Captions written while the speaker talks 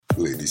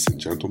ladies and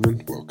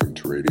gentlemen. Welcome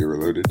to Radio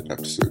Reloaded,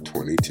 episode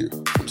 22.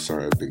 I'm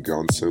sorry I've been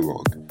gone so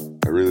long.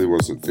 I really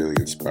wasn't feeling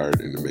inspired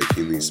into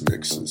making these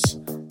mixes,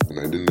 and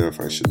I didn't know if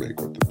I should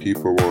make what the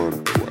people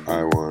want or what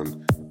I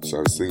want, so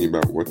I was thinking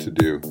about what to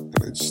do,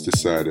 and I just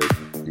decided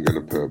I'm going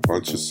to put a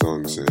bunch of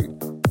songs in,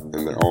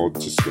 and they're all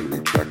just going to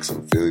be tracks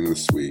I'm feeling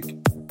this week.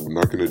 I'm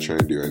not going to try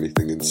and do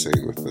anything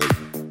insane with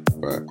them,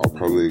 but I'll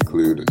probably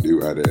include a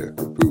new edit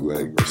or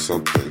bootleg or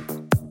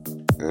something,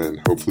 and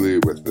hopefully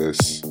with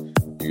this,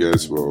 you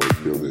guys will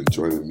be able to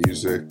enjoy the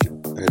music.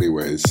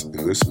 Anyways,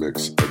 in this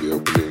mix, I'll be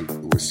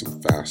opening with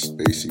some fast,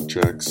 bassy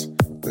tracks,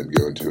 then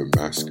go into a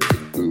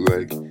masquerade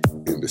bootleg,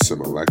 into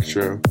some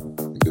electro,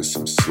 into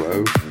some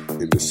slow,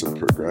 into some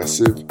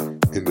progressive,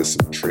 into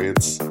some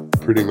trance.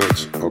 Pretty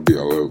much, I'll be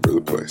all over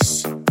the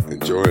place.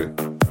 Enjoy!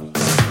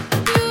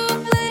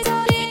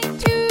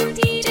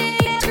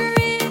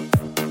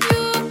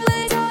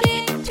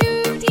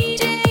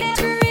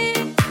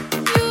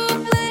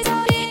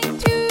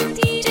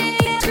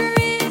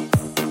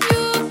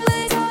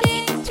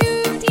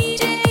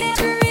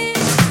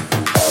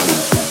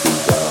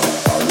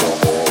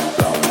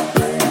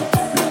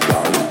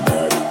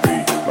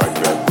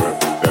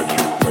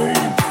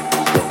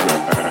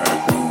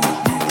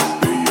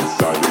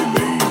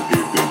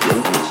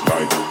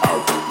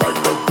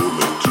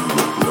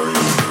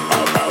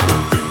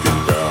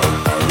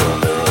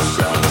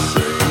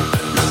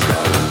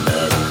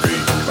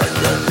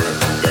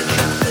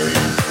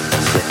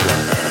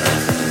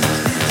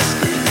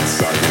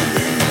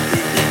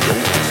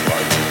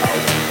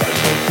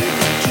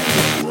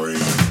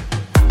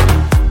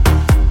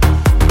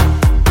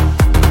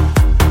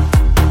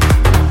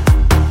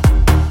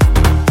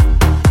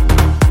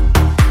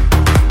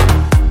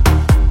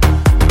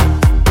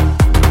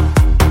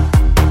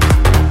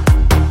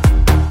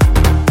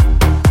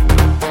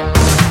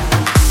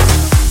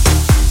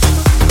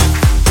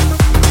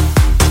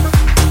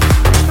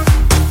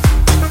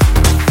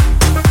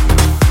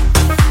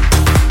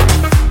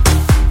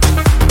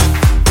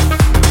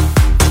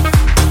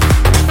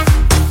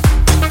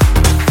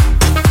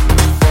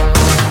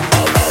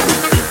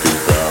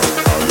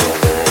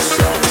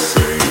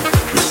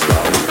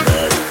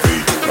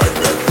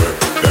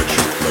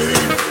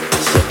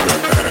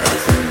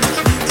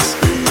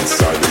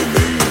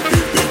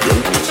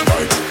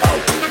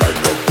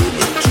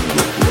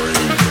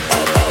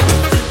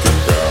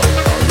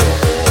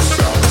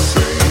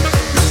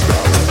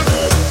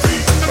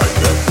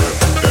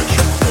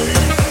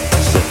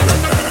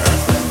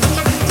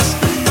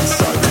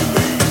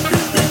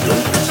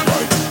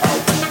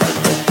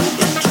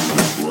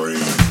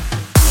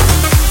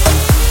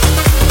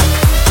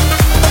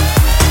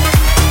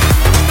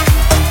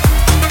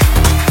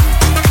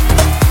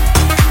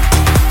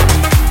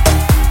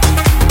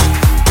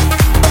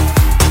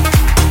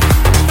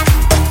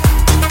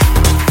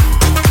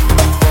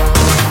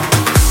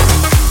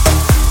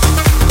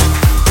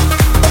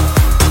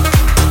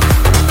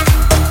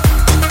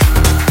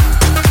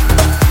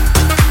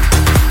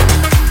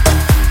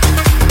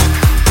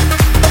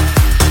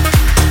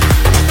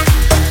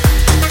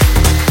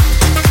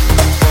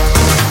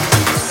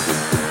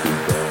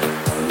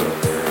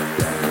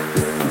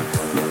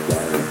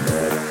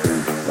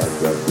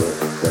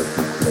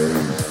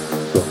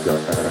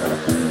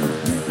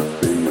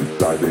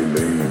 They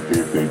lane.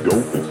 If they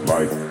don't, it's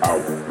lights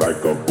out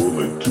like a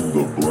bullet to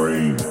the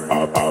brain.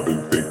 I've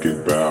been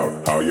thinking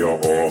about how you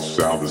all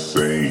sound the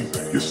same.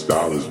 Your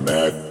style is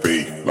mad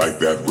fake, like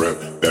that rep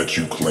that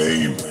you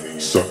claim.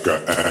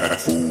 Sucker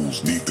ass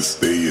fools need to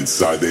stay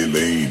inside their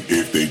lane.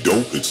 If they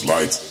don't, it's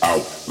lights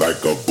out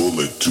like a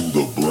bullet to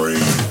the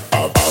brain.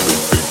 I've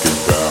been thinking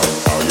about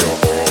how you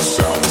all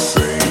sound the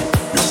same.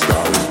 Your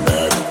style is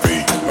mad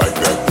fake, like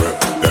that rep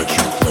that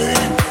you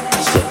claim.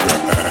 Sucker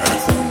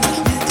ass fools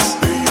need to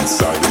stay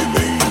inside their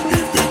lane.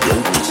 If they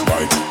don't, it's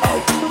lights out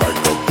like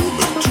a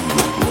bullet to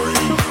the brain.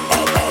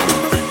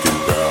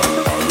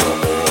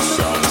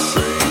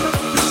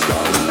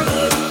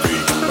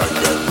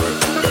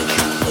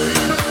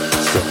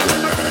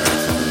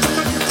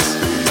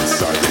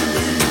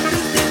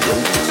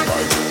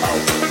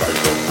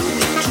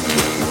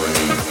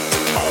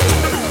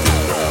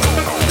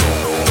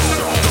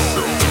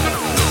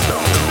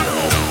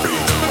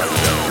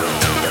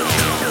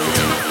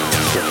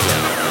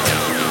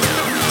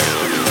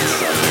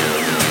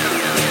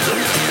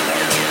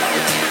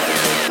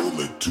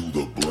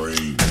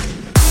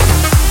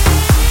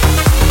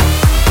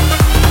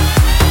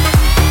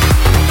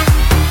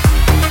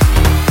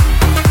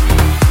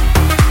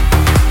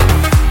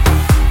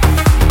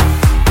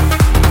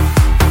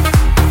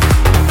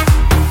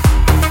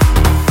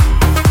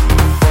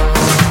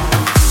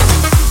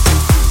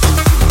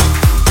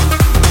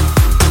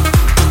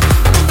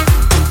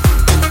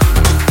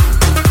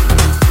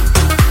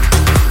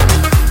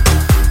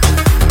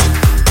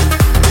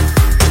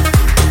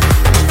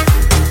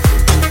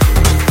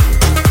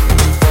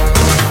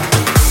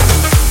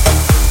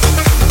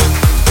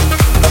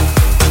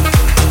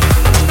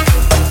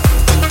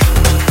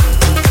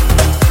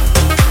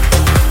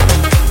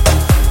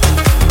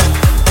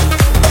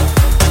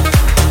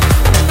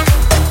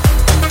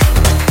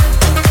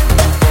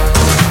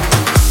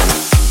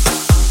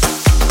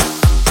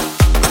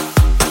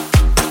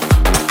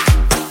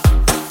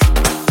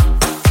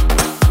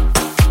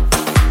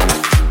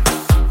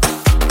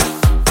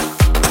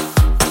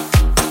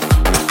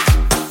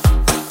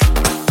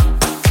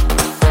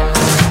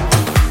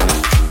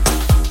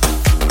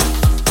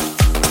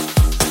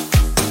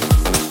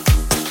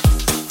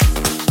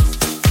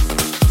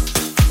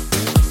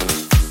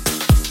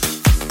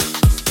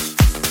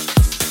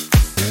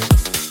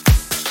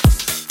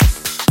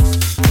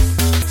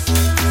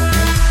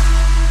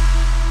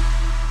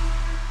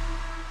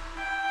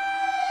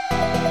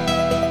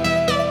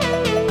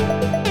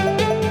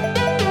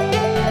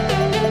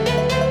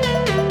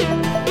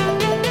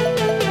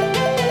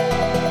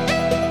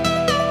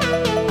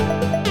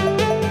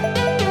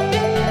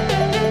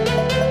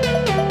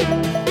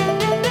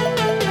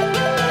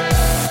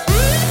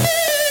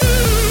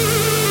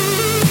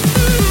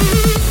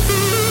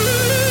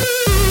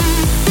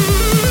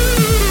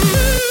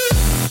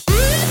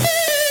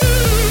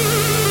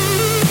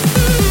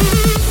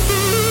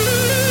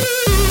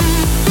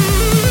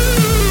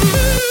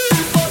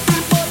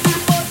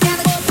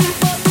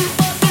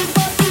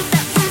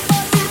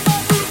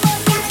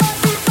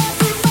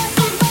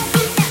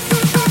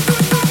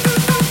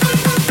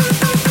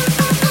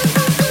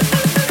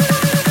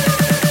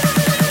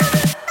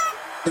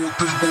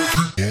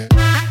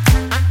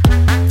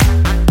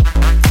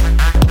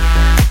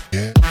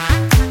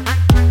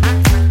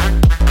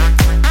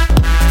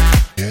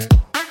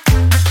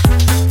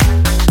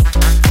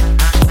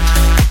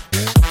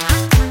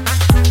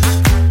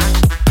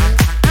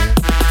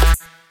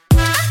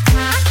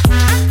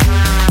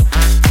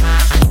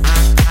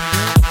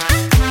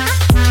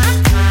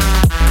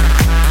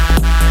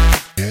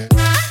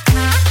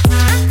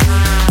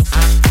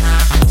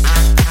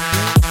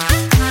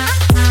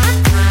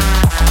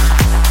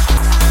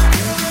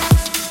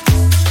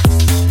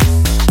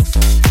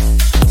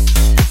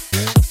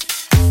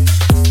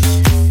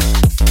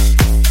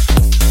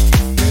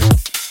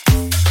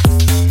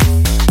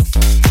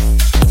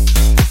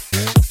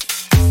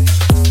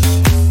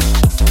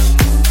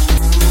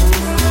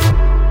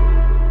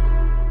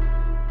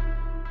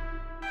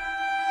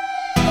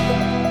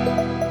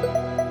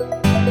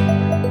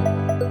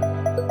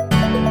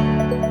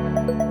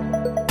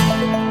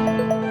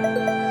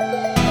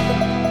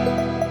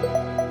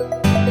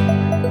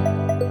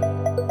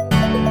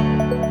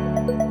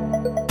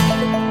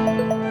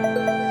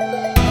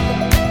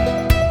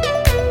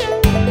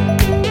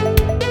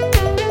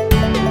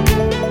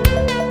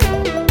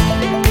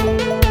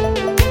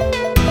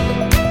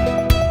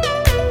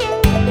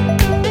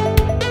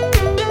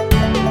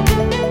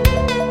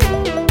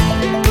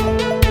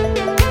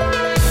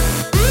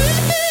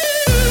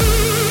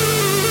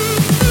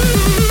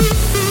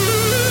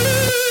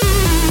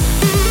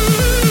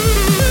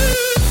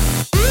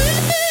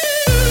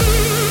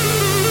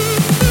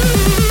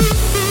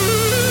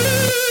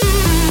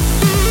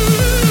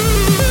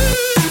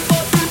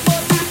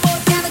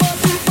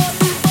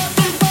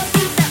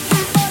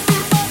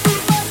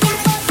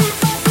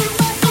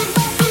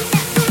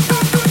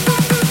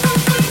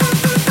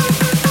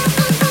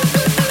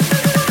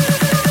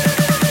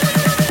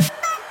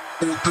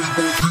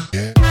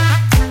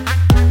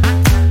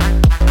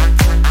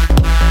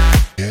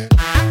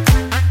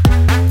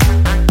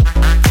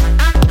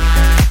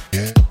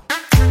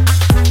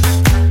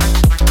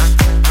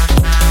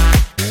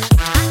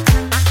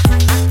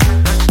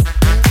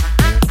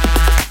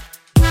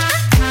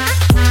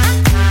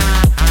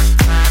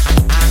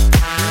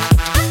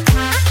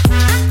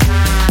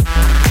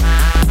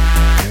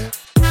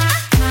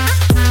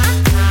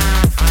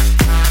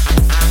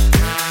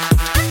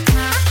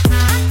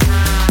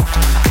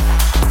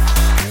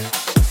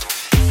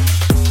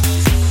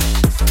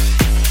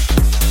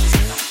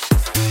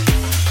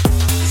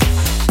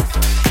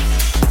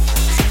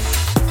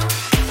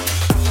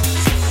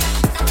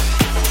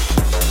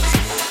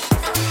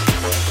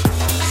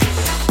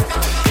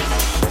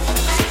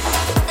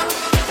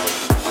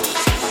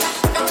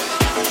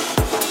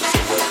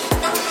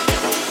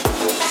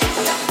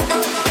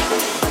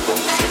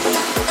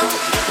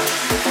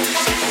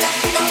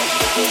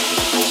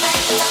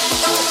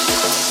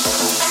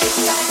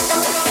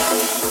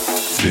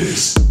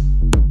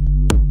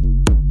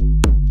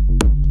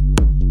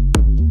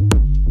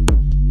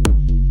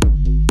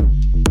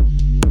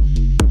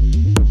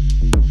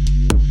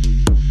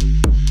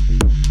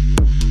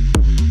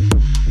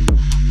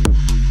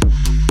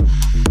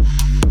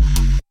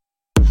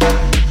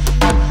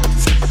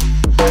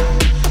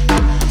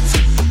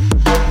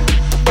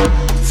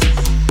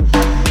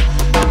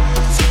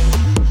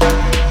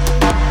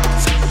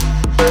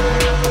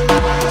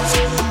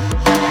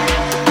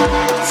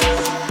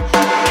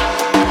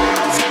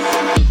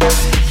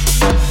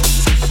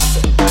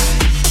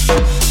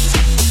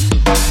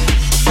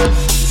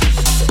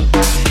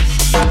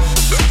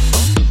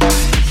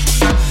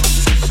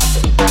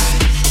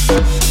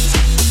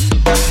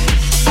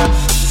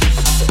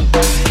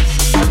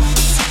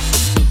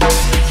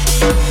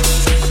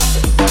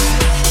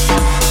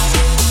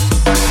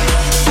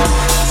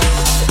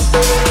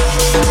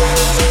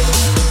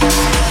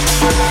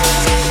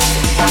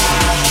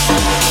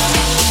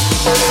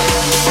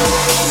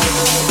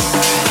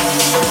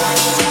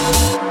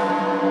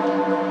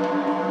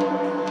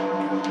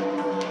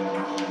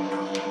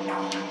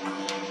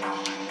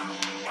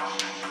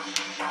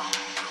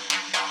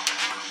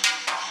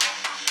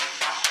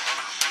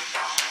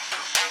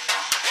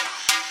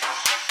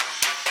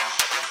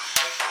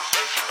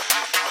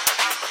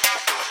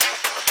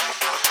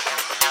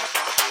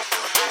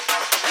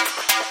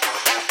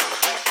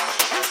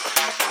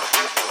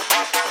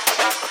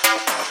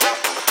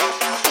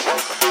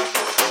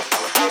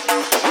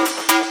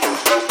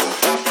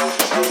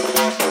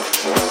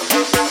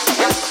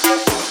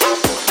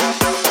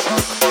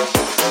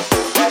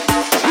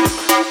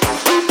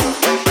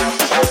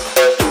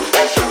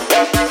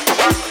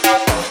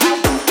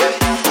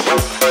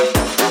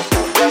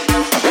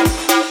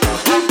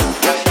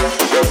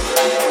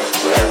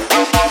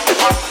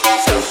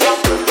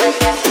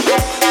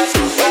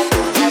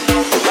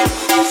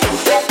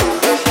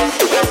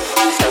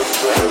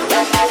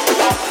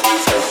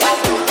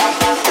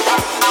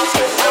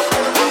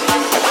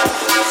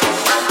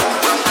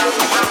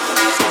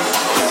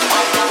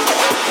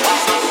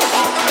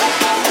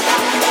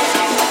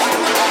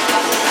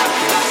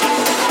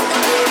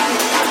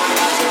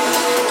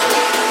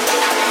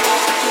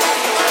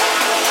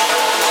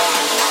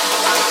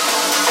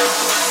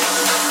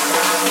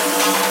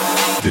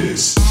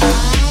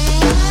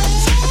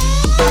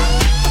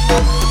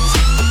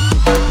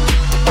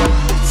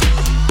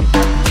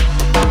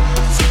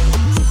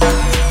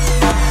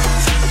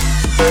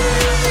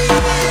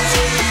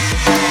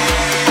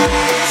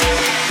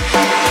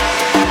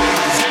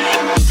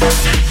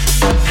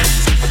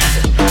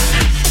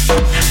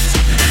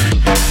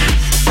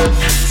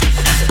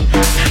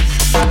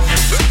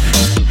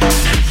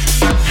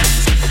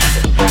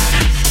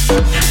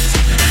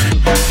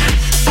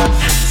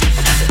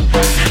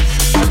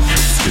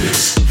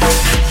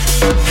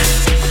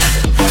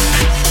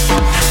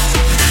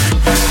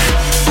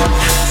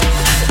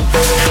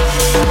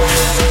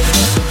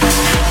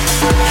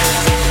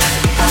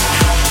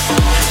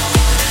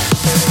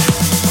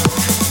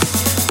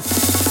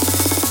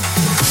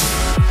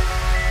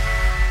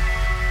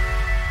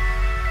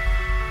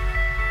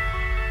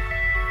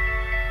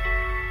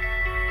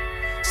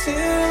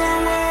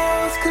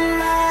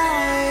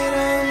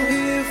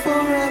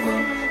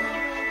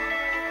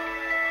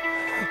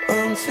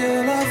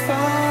 until I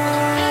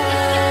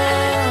find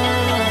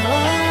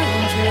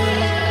you.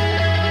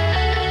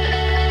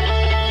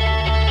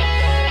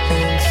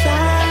 And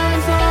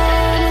signs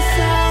on the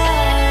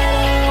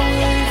side, I'll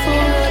wait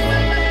forever.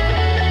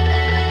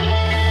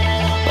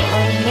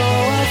 I know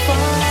I'll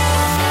find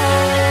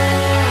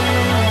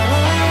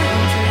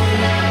you.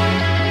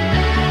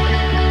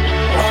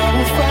 I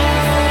will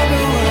find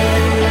a way.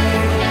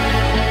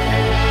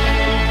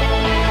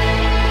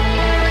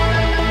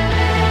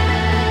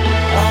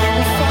 I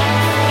will find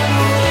a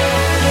way.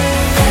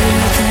 When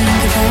you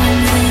think about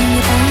me,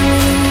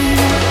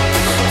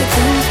 the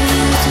things we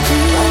used to do,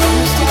 I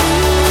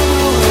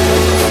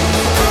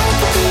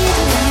could be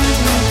the one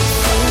to make you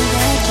feel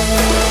that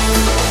way.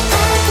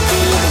 I could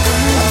be the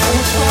one to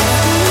set you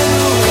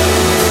free.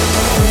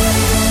 When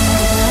you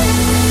think about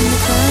me, the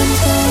time's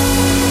gone.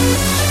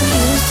 We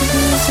used to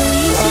be so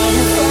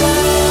easy.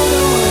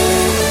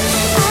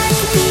 I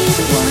could be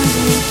the one to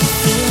make you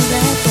feel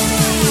that way.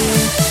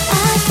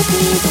 I could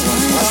be the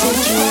one to set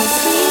you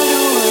free.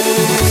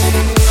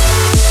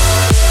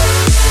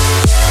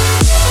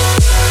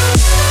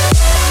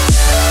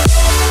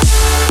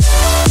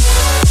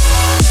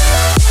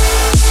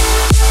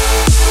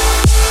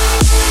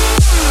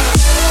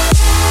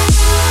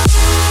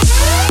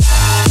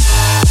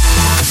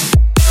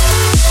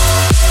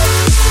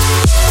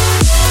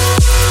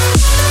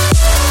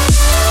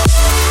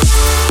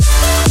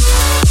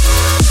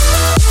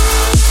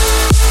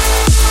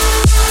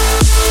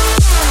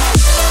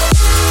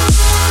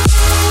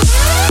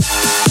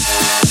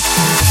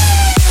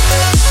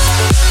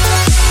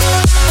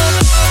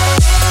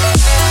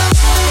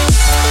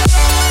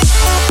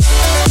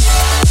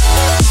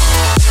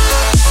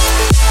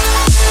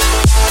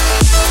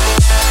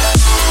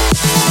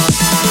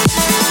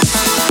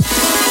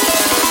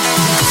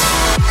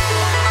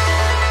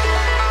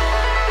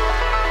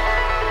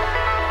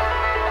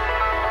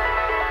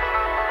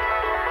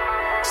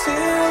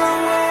 Till our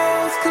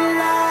worlds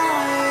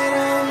collide,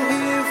 I'm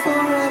here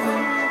forever.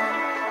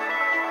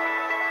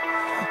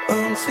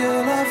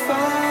 Until I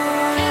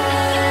find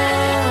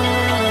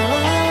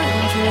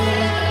you.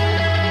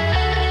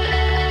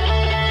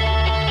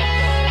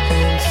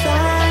 And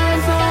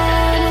signs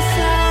on the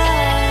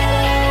side,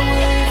 I'll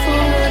wait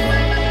forever.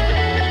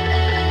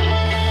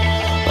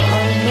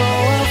 I know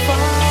I'll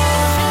find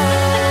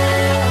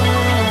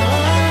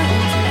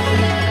you.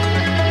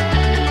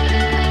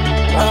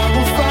 I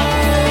will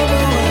find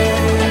a way.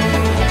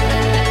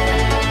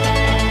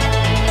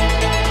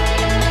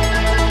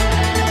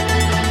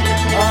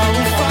 I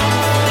will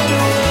find a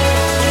way.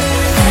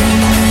 When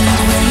you need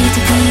a way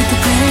to keep the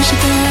pressure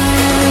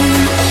down,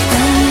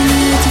 when you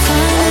need to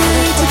find a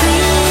way to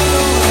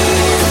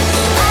breathe,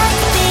 I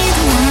could be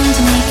the one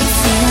to make you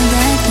feel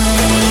that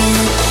way.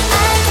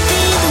 I could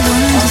be the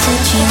one to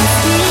set you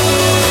free.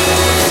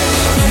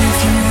 If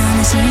you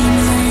wanna see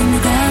me when the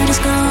doubt is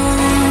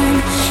gone,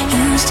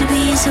 used to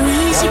be so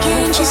easy,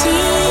 can't you see?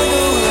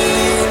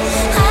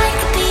 I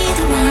could be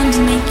the one to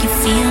make you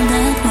feel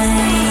that way.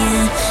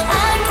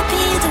 I could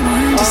be the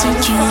one to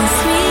set you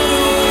free.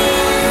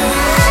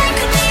 I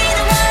could be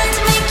the one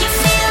to make you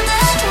feel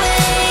that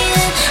way.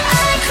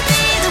 I could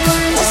be the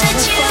one to set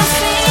you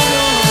free.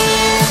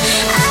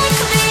 I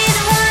could be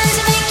the one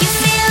to make you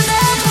feel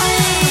that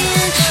way.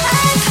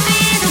 I could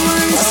be the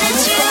one to set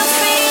you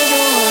free.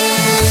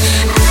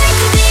 I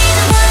could be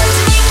the one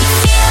to make you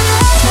feel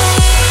that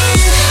way.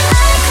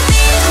 I could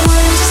be the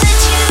one to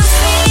set you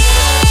free.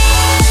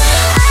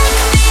 I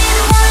could be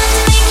the one to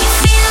make you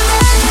feel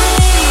that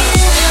way.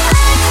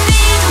 I could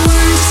be the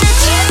one to set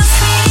you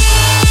free.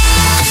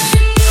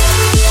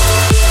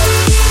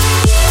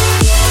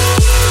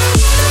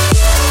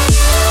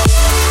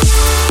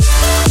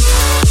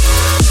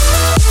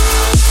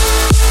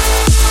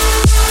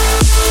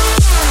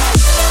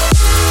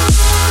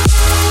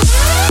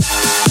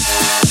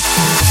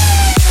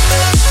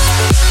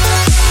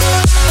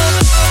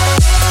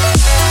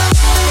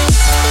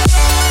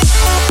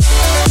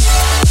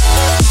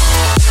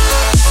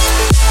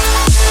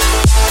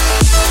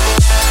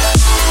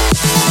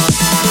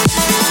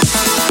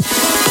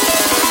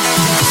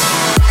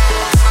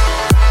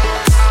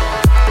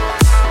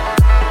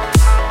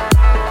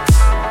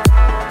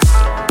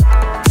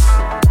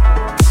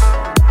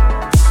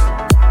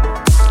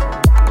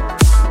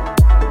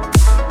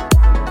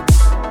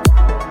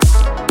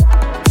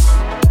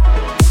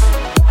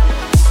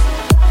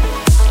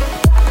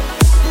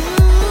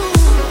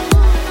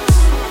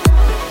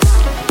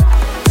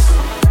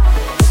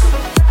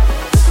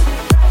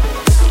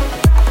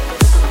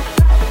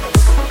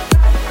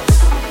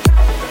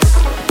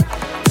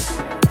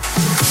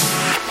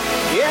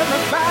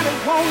 Everybody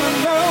wanna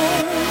know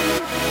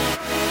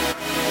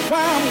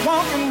why I'm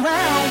walking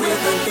around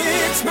with a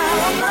big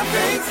smile on my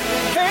face.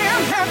 Hey,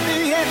 I'm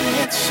happy and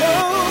it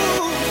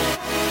shows.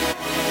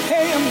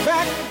 Hey, I'm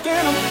back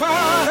and I'm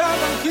part of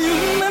the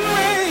human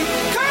race.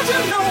 'Cause you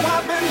know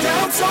I've been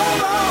down so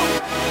long.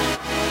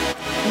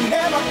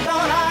 Never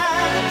thought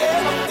I'd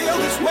ever feel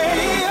this way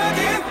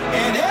again.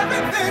 And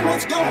everything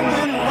was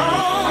going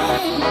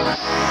wrong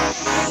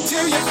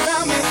till you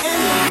found me in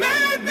the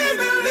middle.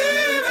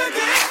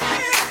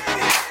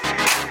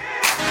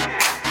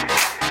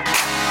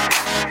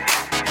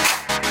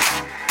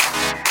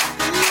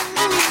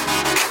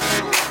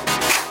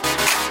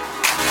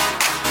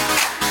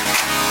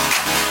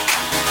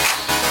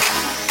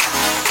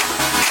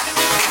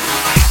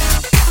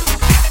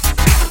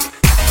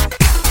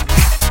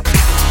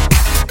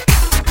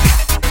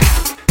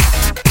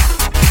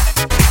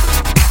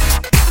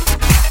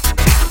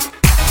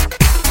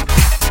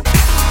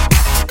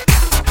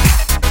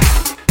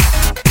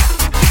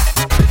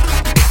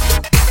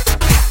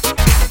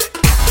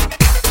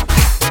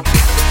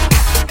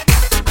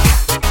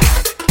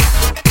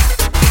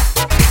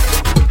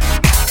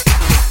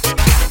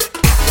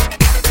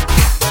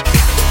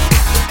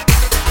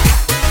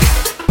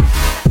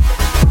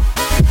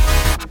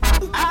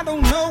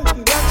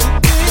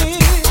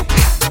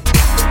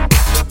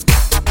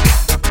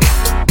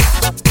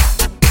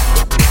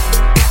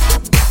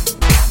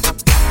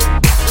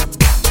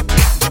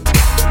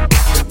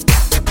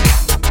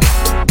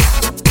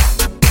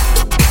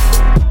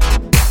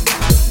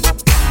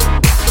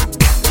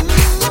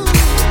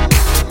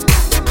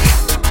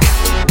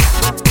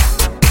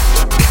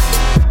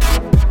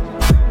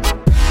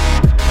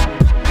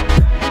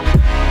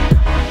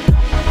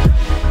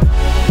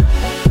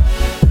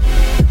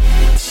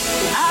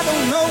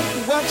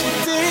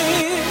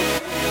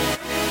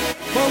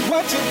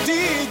 what you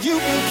did, you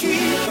can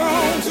keep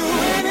on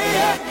doing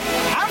it.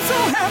 I'm so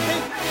happy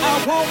I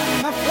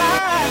wanna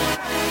fly,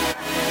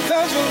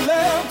 'cause your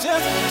love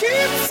just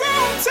keeps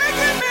on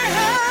taking me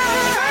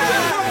high. You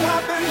know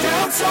I've been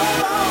down so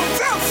long,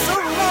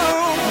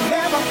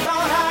 never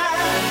thought I'd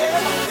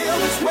ever feel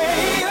this way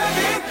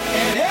again.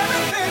 And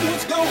everything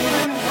was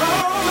going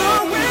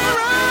wrong,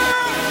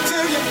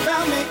 till you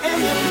found me and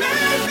you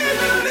made me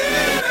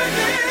believe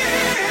again.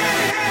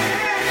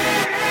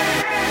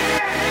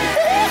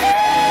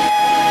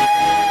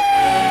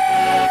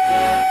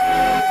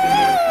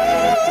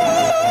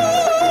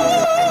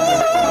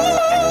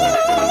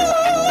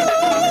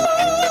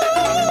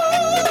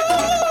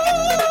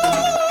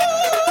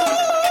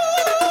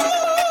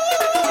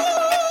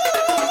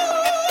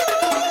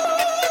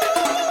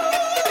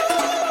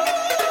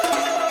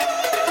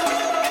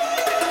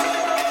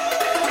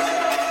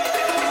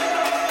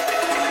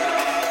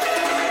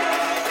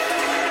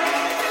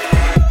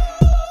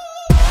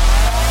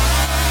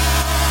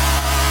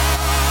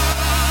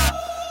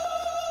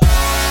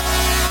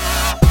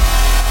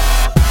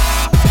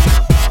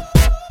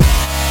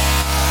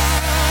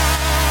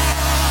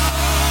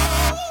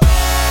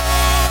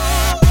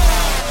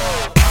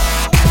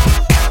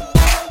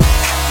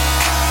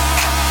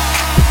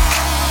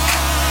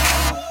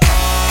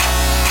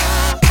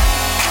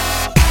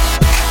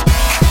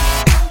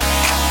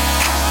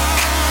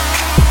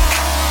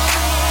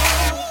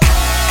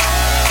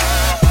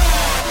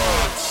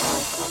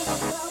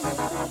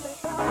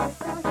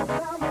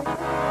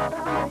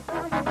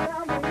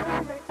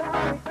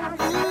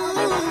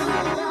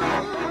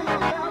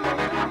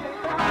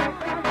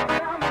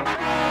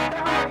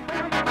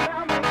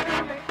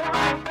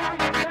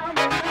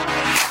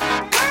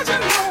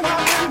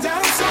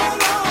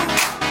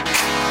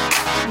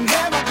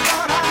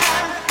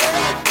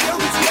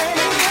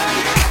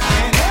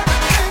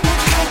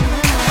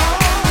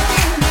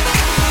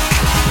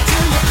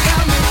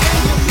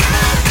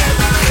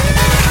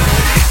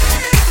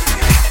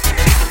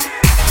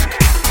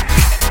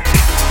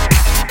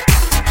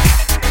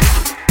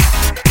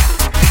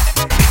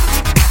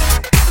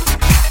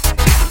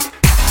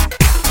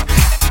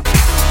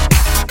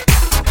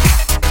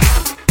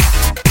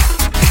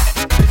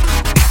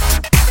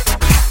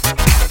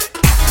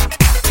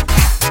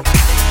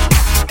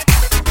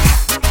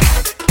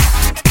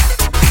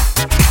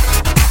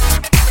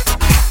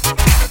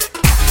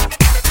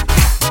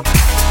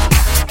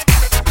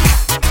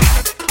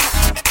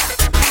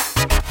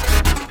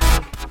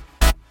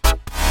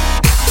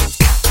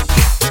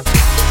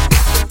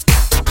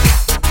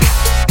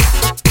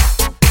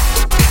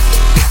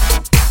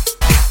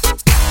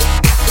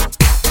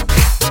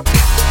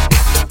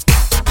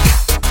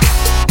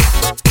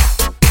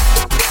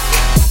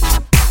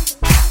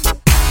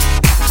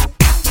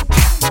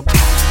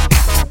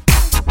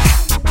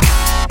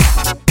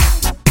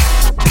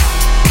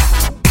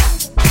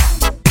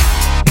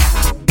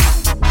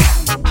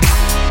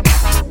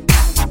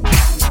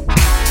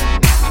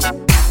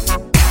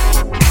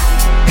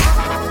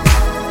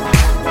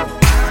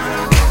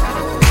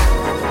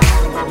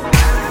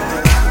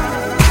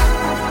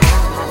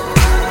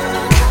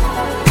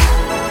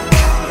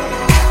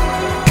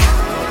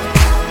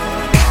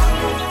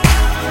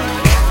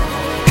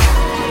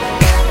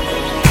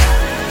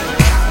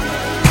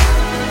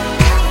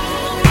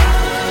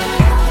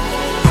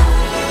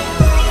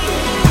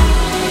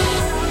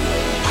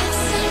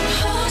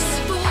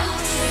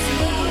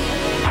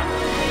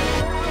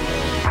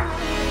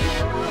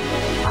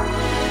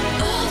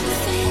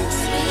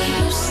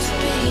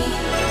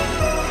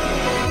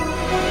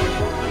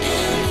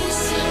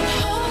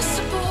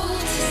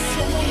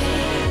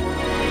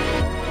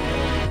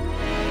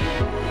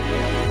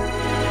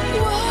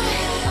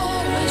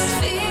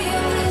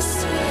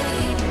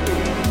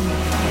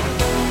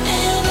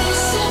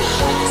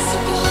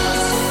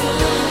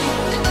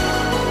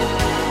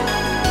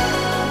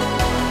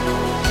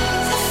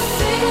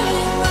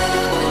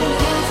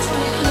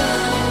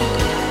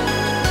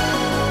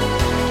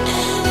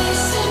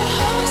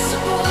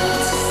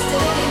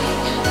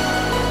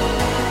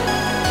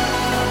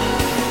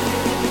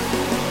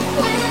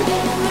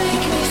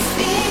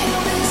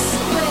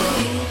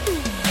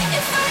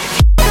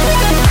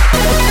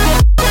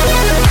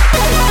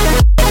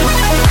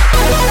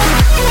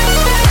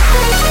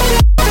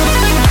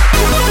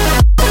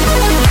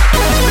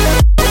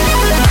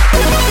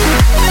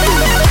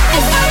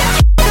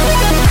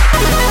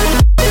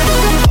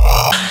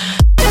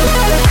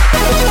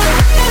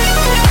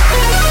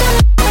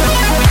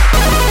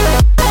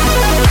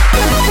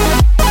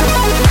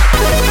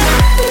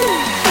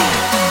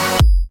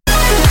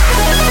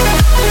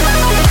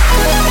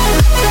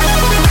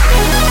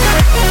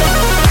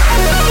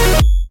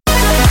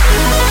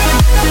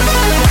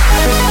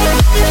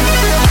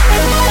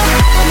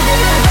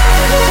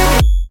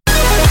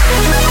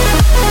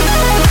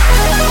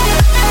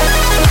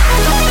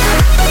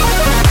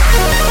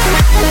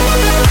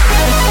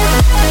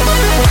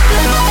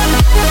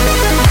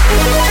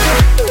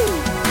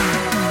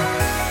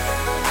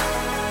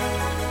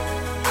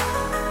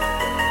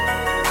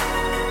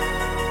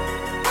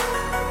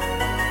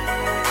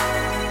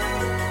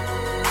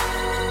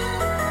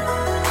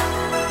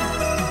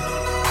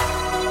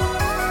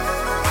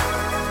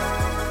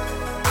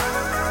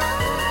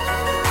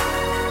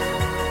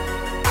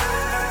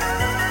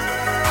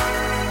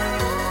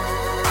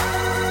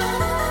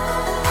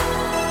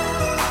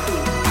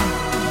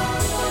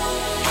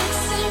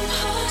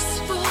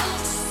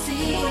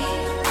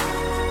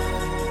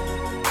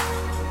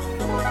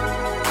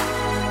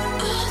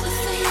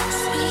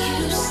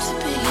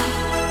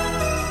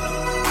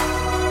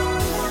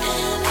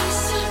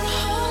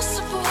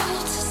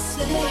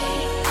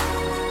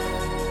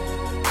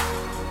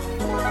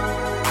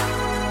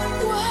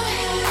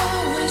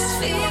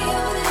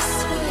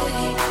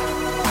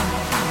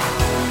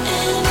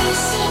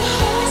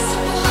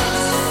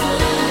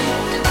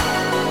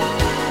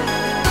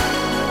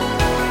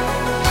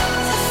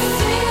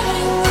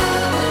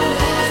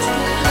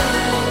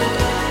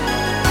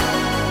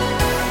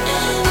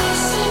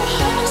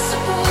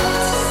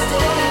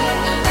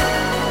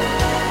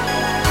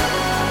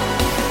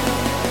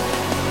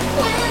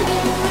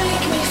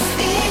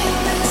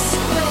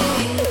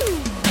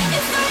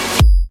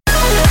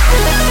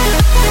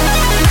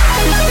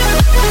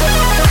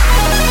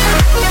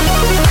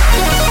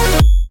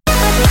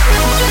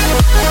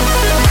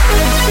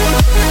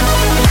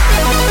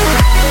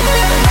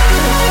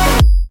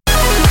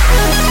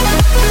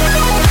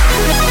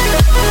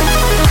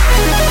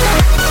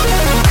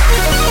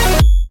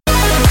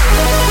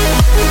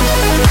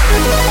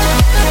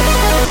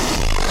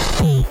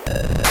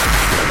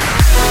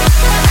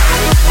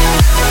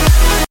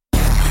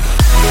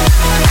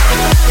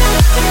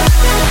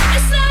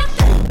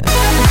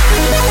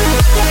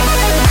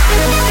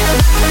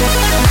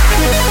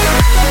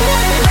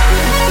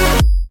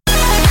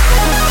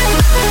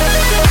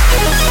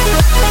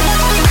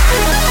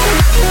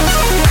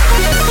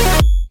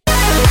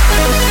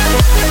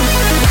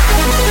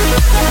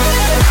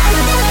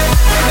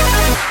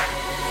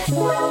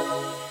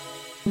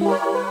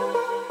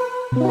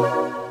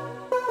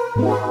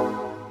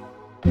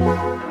 We're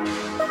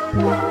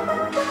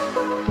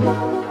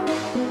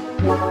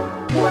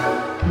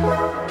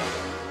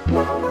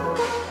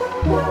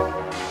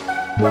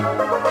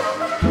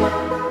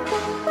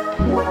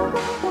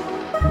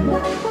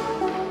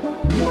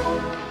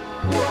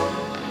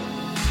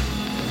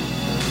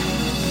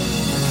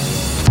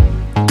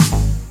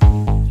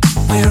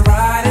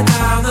riding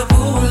down the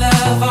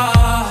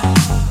boulevard.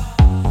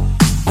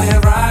 We're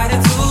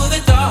riding through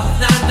the dark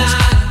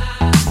night.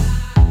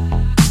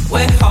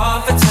 With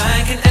half a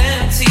tank and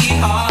empty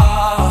heart.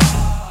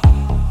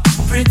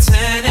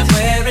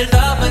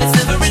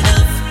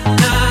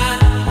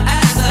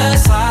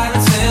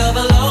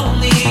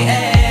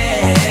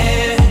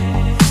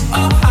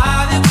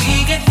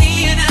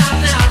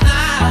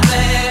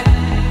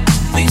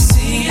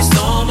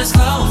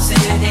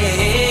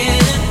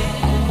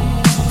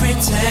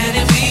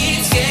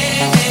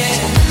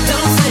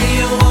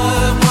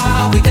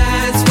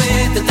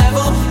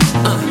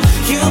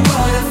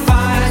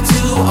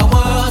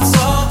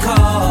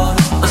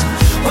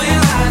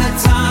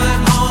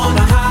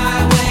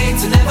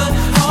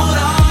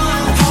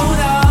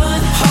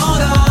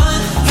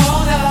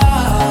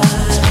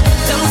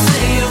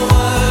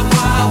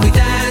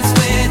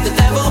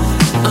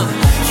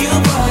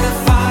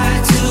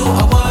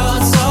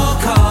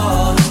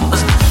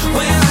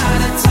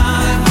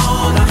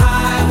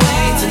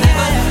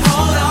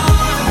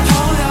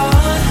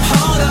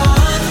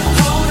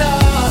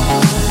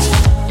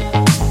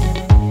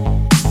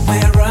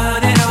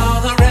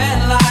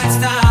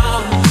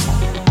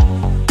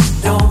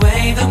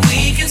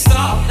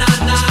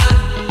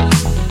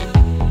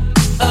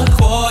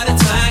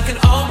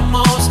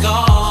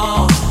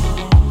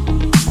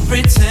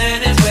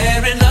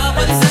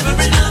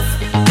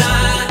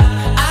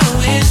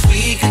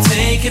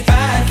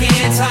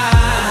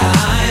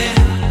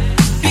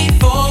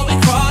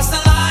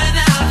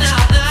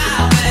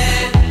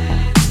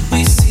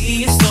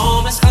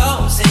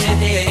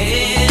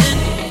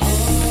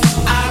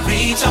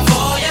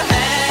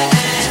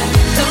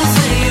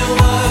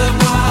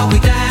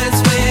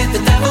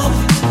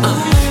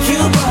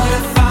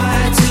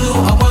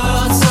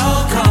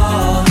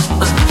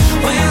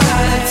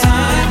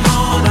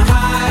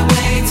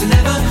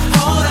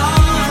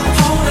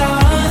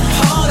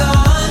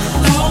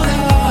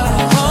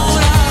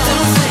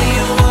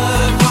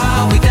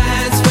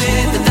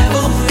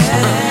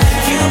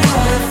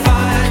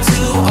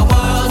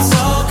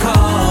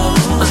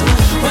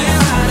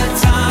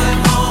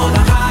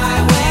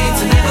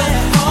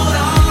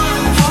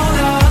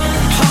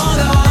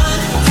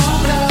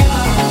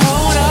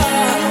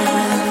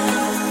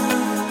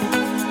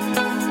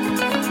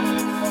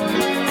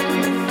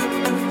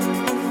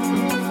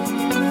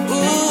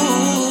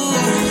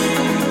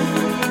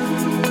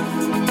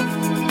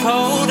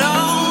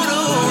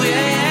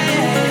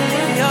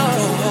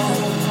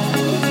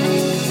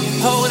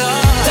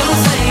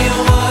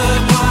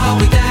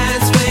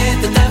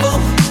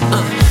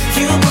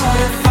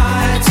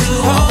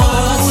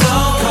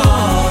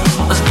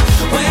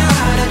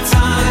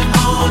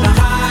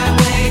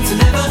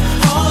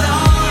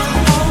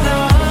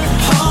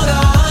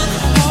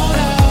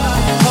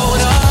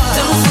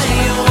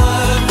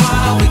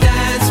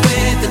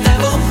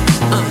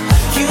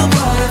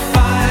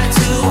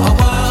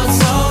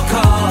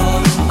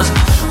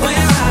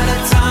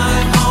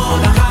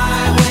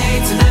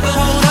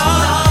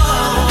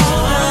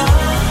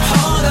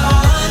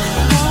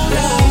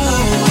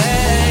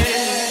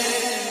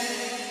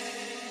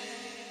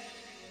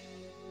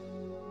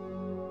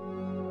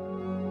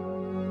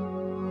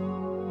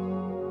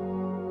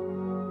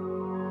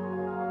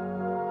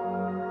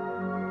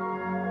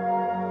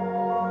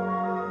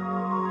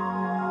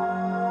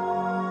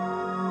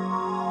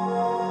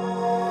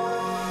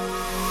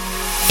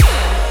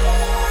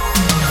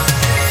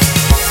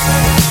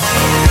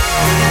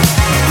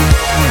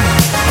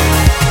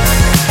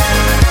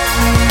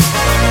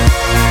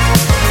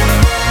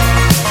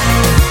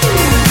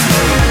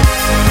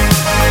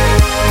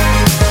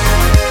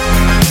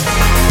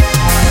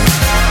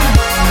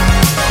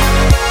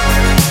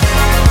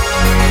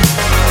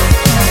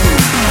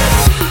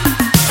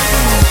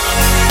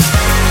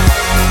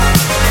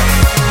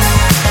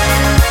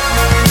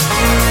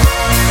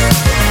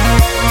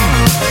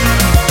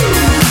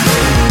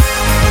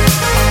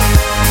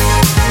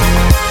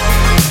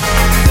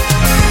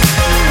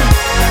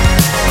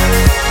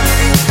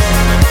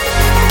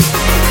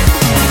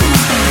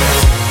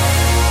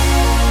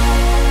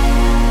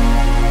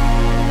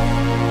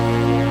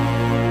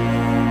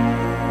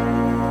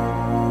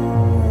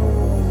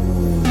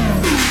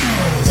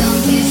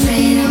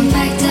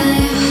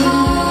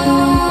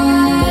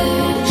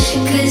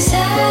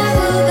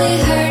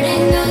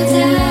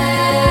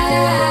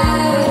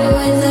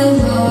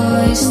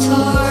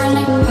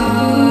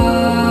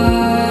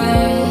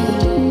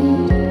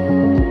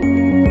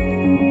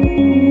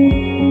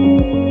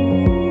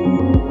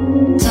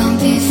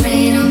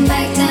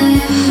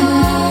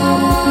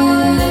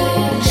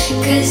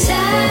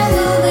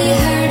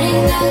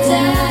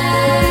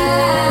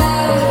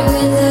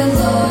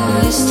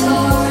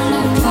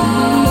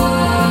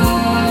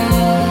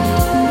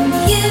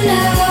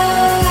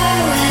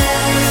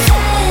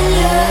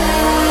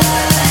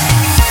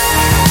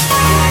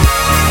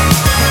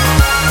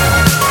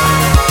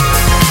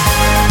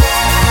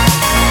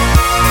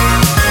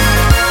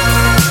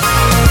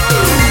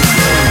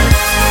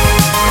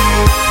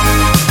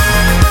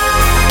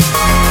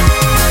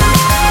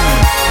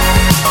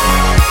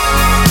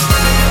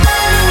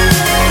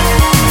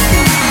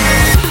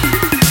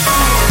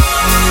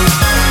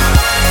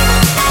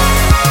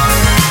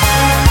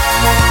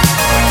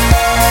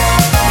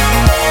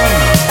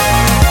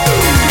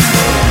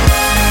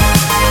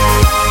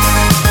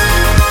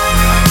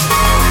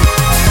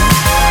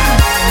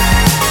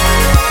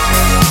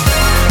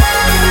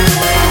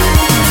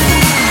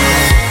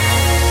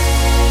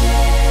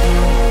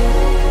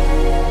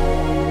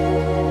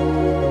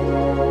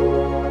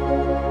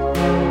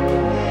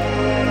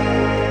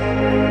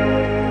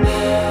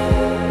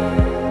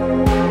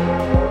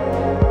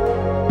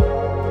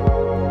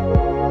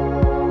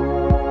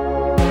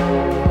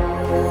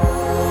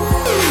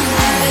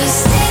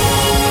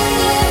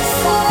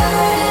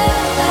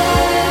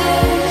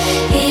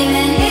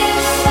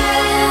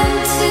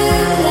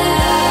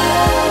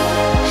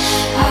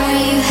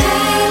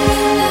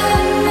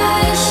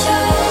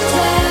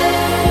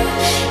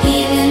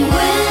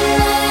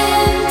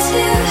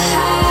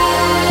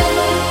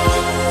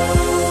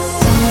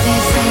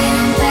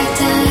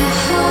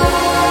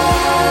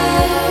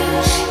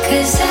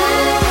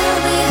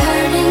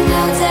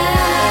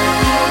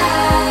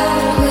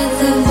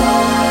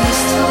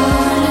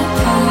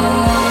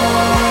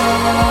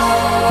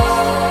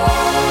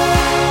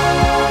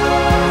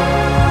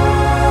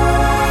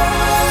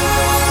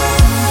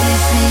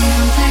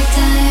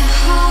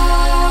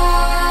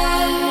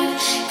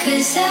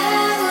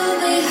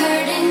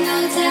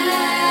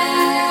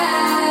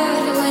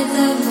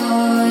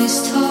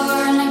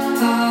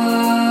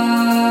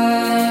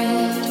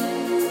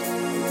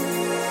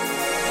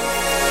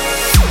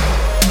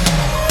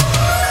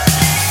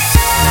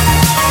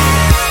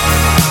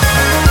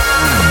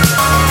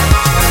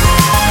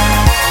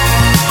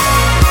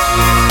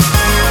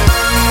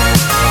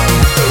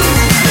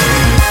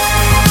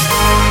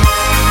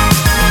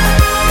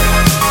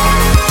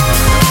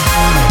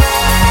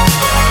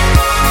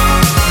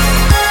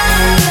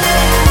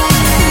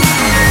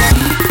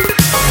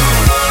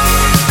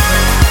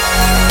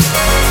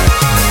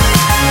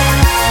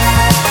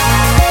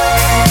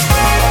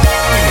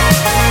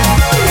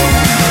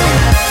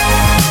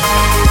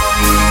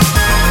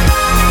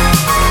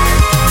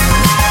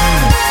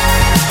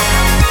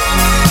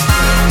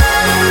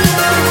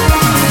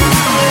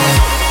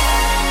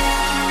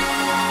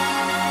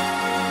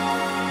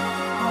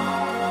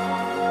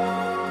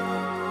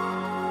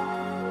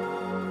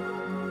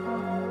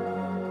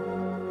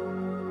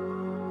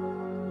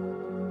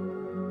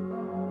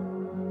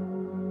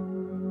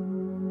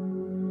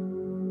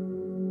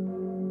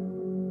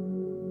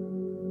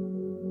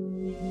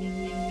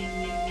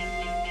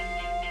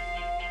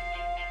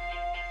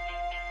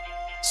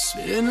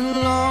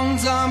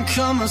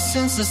 come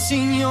since I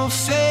seen your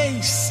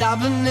face. I've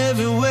been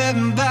everywhere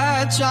and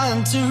back,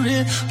 trying to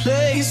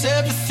replace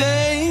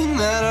everything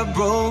that I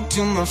broke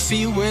till my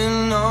feet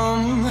went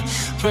numb.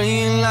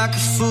 Praying like a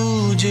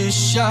fool, just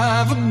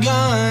shy of a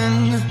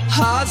gun.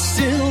 Heart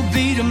still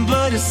beating,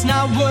 but it's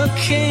not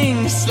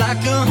working. It's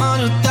like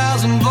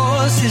 100,000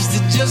 voices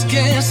that just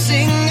can't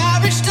sing. I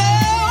reached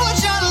out,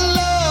 trying to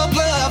love,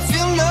 but I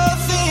feel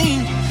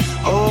nothing.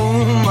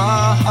 Oh,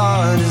 my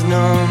heart is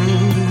numb.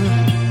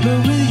 But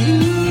with you,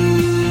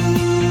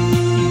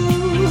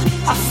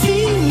 I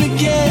feel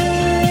again.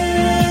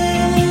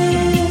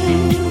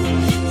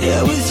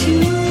 Yeah, with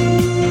you,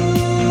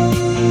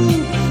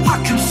 I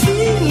can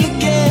feel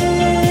again.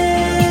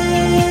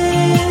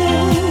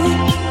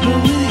 But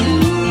with you,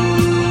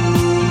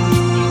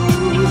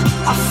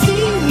 I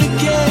feel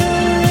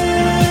again.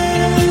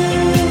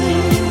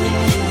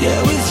 Yeah,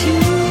 with you,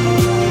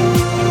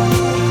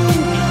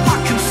 I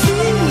can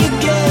feel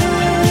again.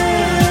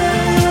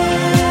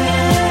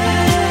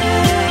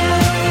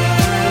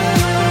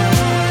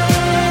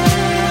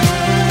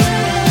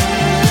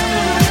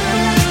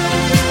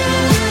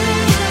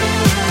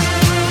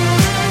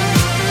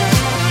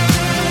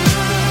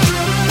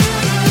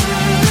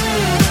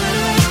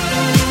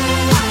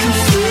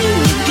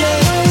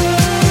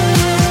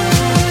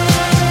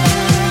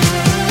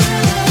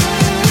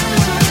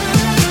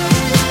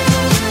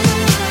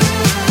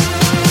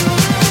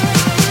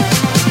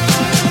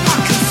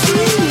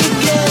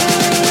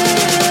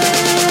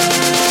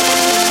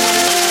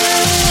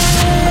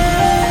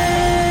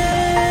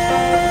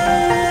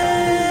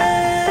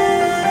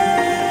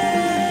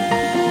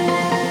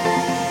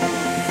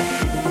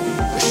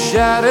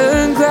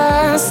 Shattered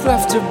glass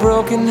left a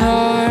broken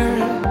heart.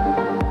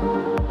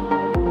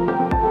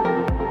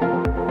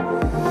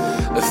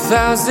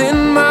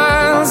 1,000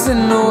 miles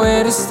and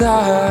nowhere to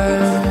start.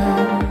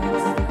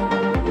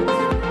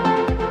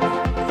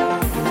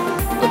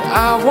 But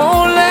I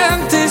won't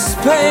let this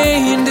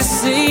pain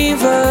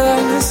deceive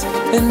us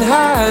and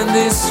hide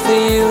this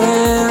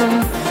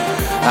feeling.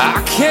 I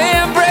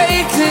can't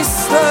break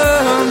this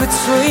love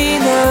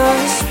between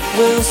us.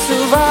 We'll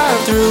survive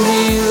through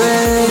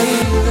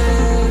healing.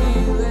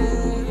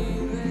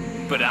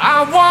 But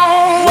I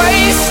won't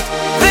waste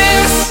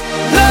this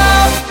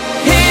love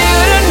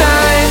here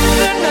tonight.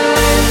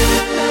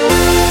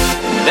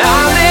 And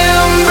I'll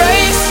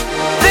embrace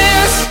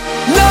this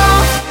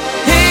love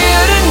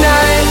here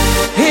tonight,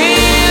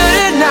 here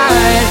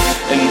tonight.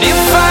 And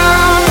if I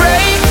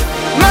break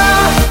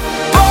my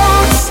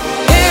bones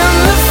in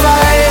the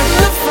fight,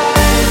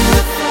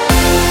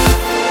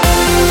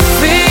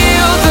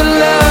 feel the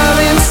love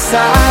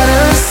inside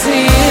us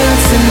here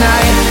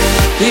tonight,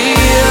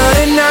 here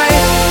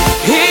tonight.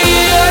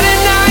 Here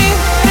tonight,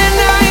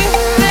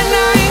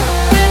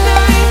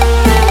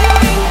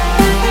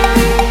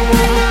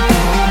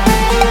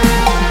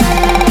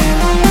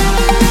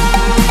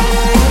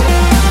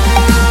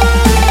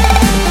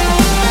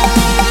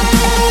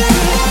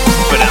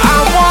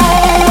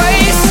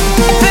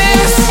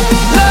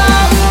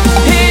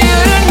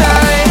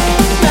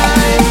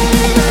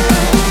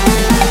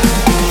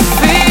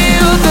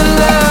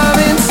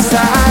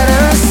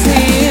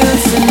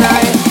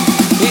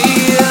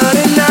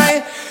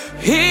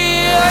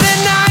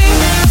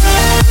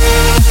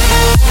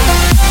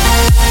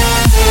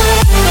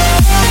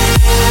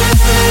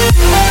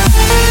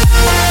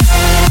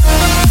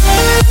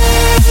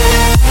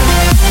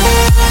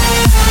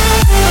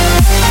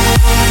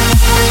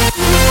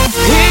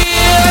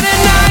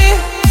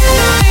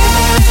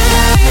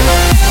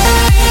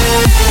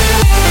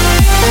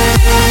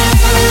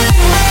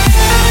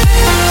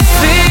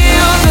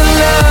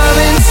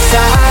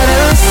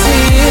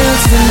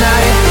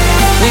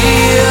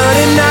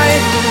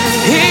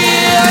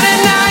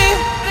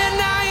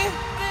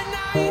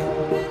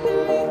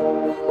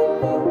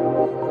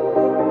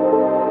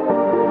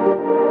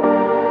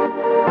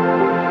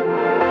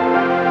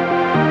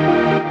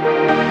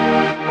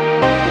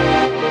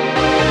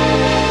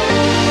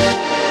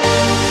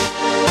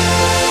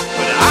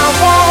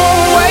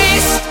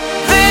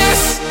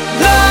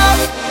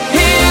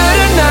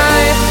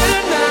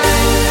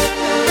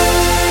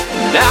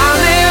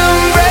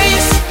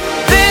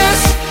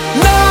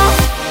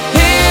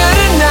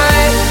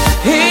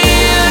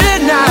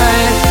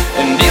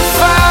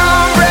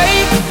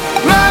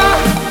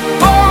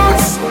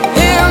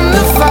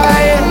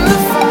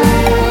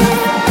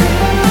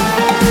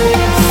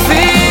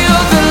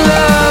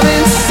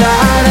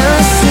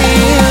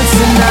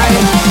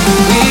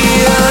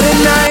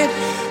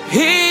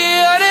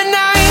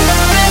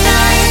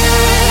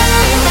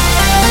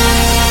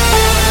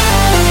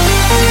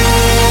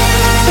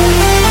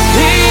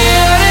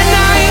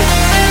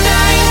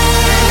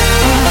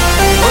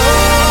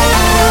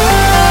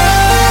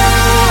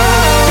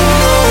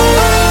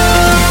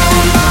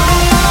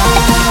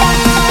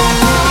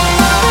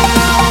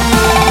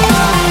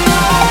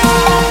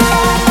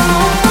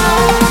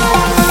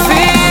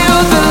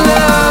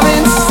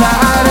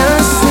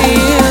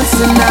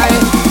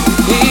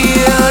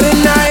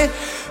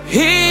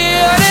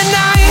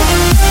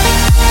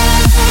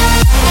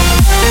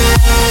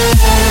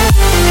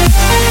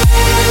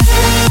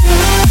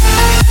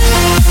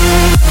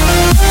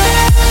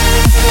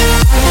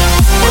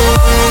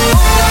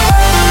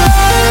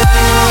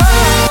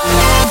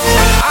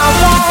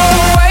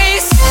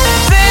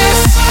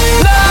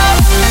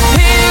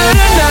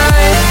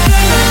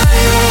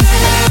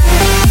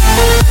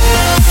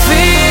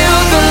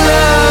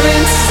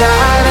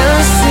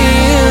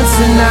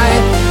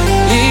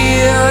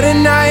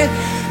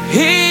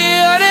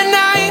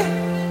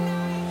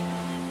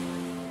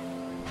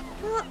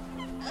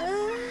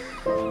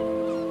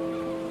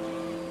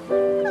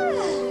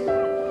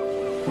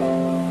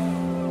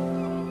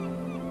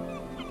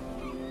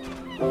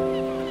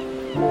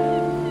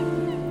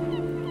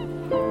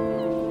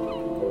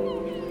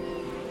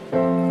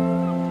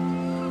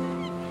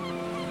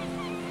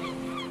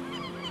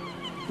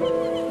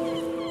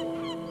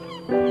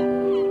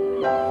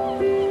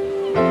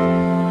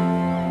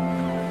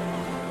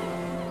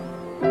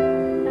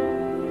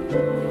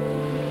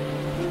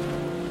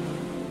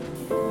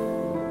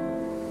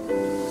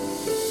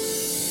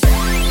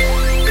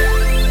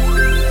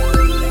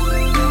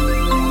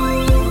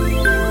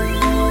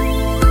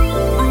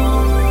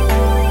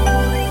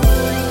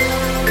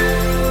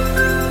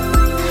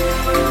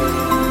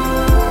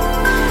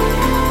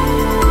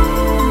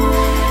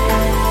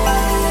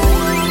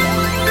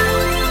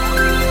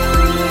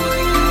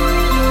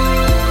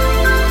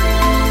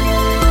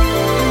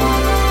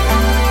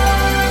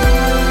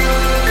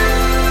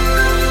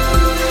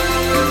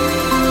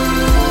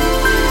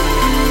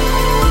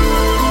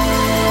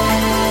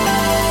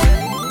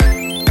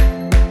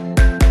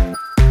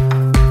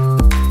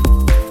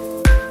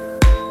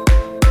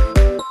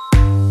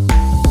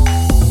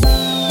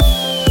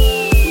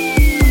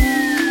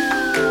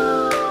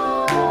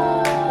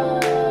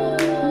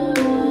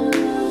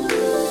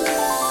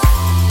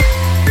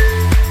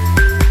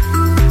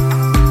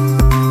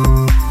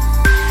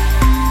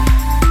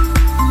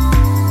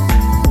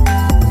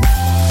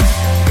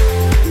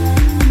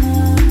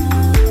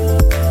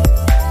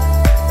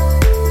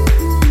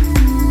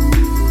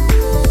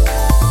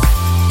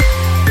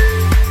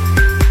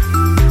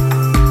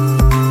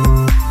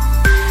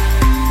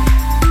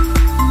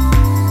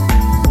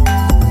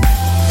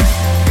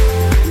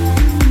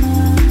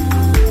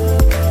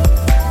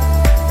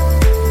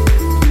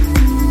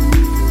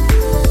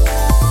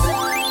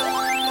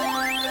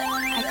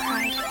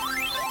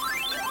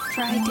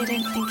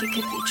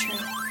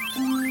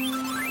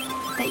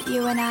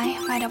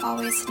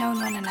 always known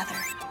one another,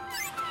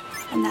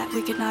 and that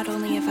we could not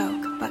only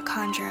evoke but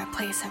conjure a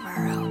place of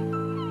our own.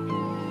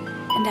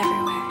 And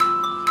everywhere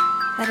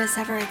that has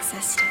ever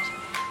existed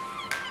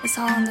is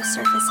all on the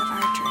surface of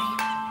our dream.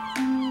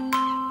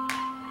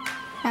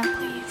 Now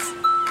please,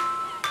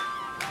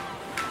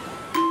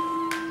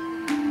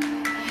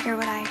 hear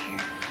what I hear.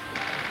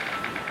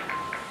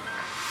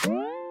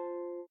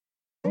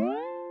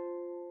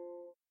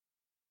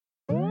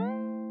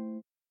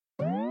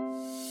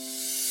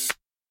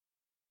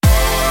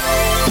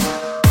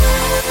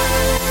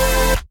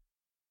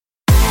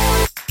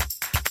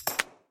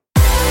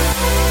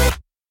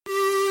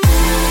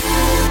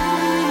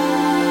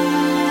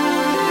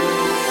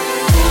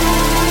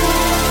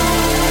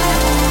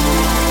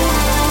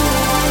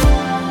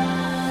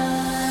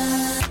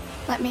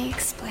 Let me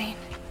explain.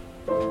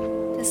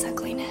 This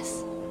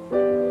ugliness,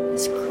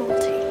 this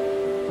cruelty,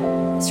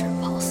 this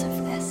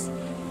repulsiveness,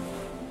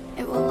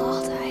 it will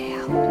all die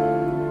out.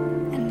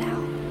 And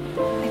now,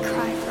 I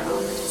cry for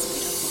all that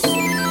is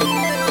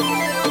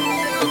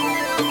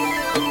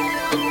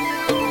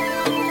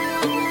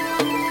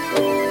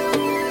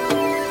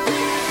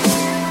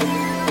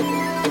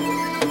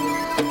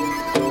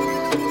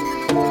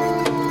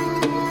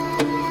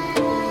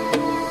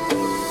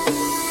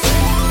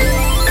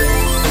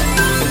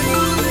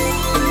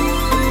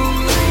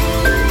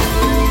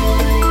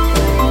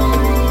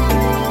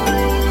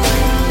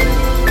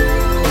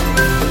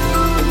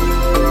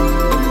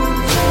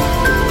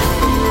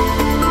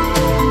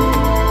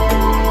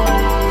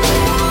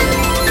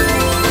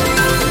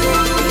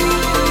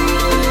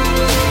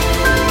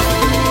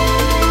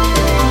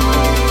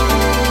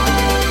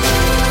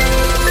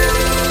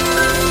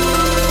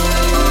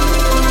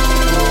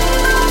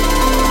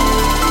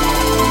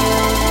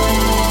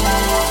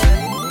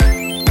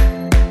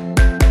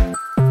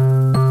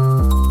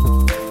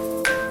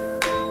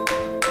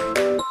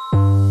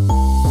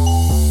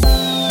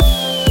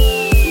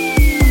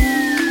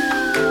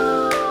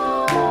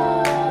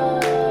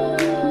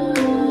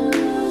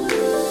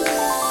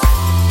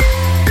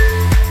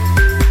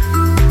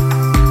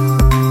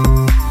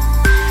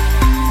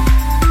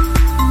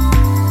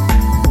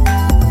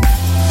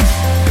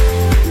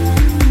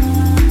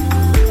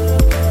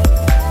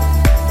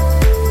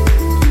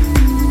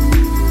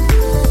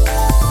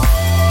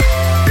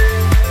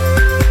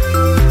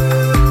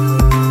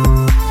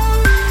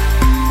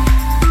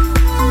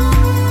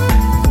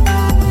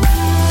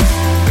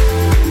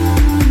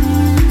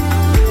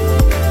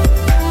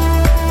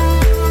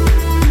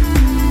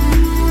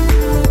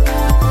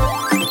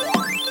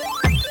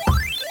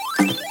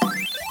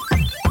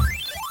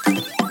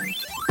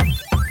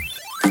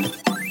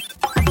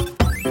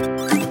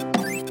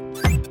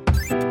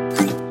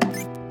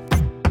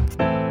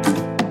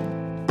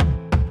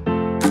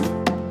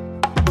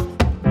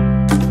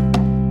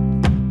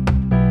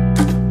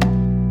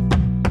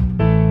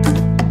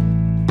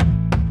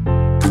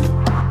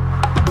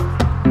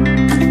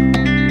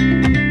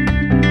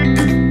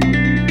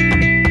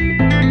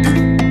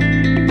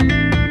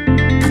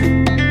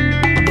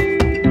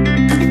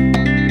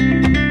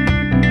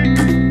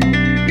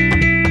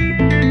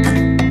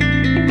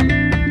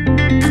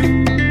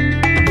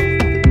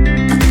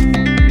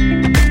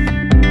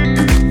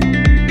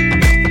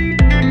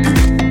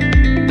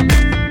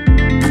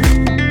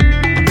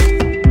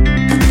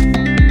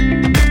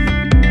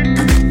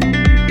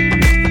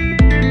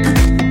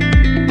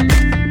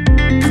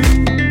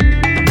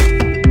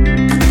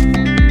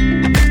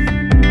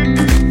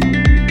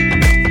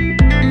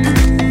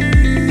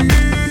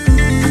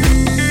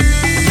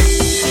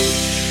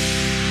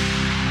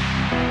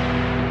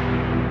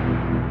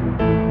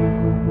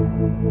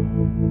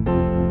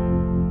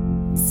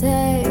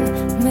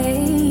Save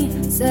me,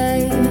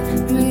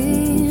 save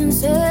me,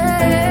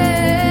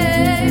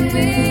 save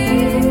me.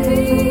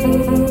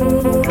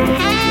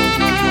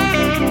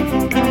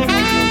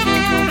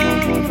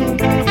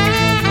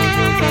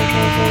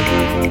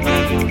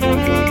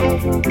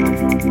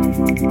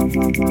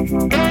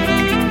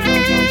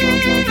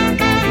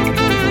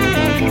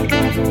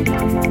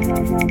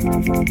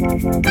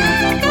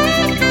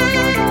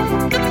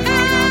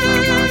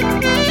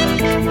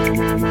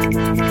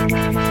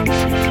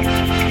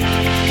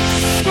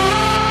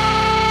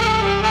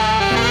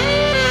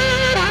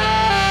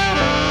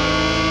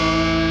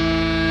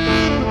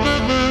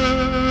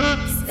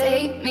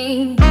 Save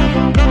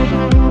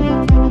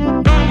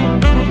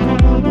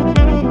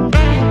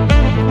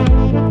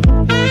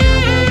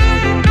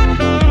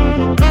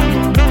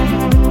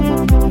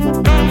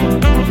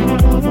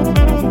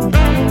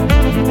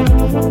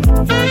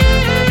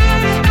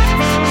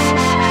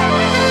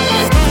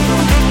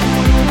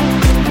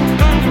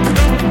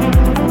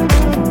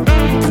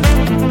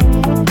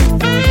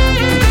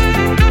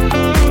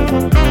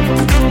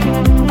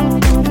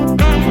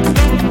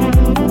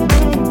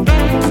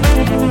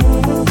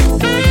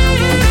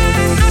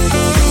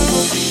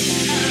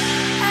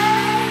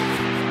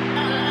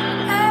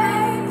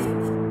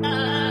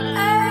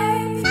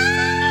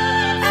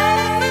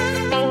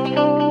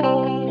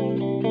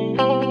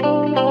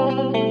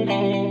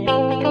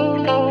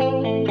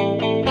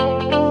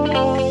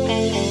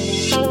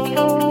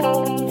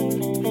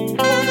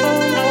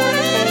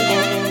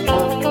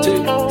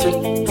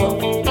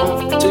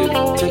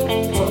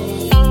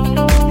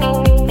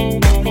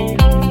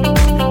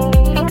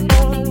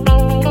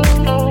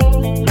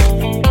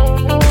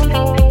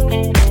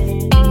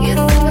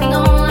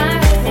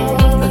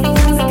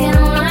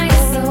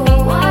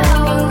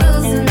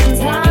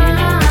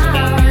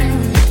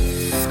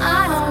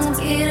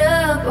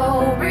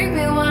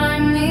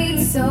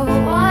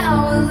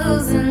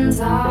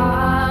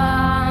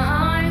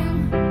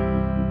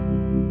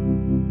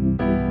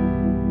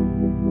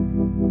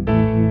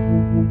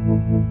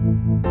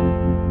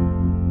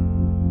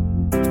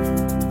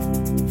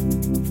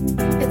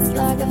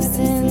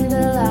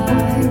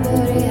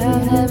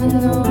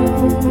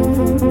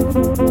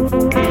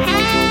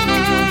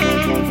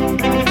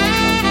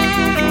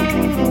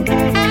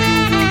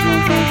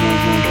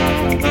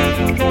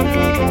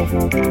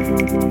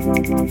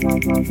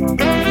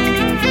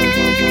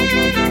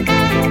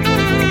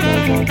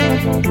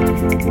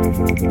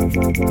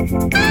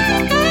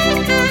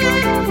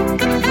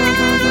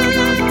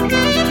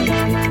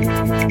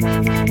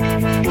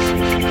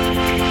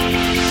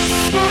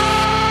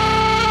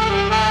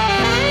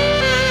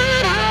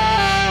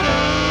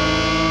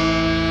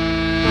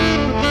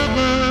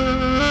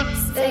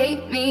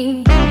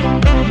me.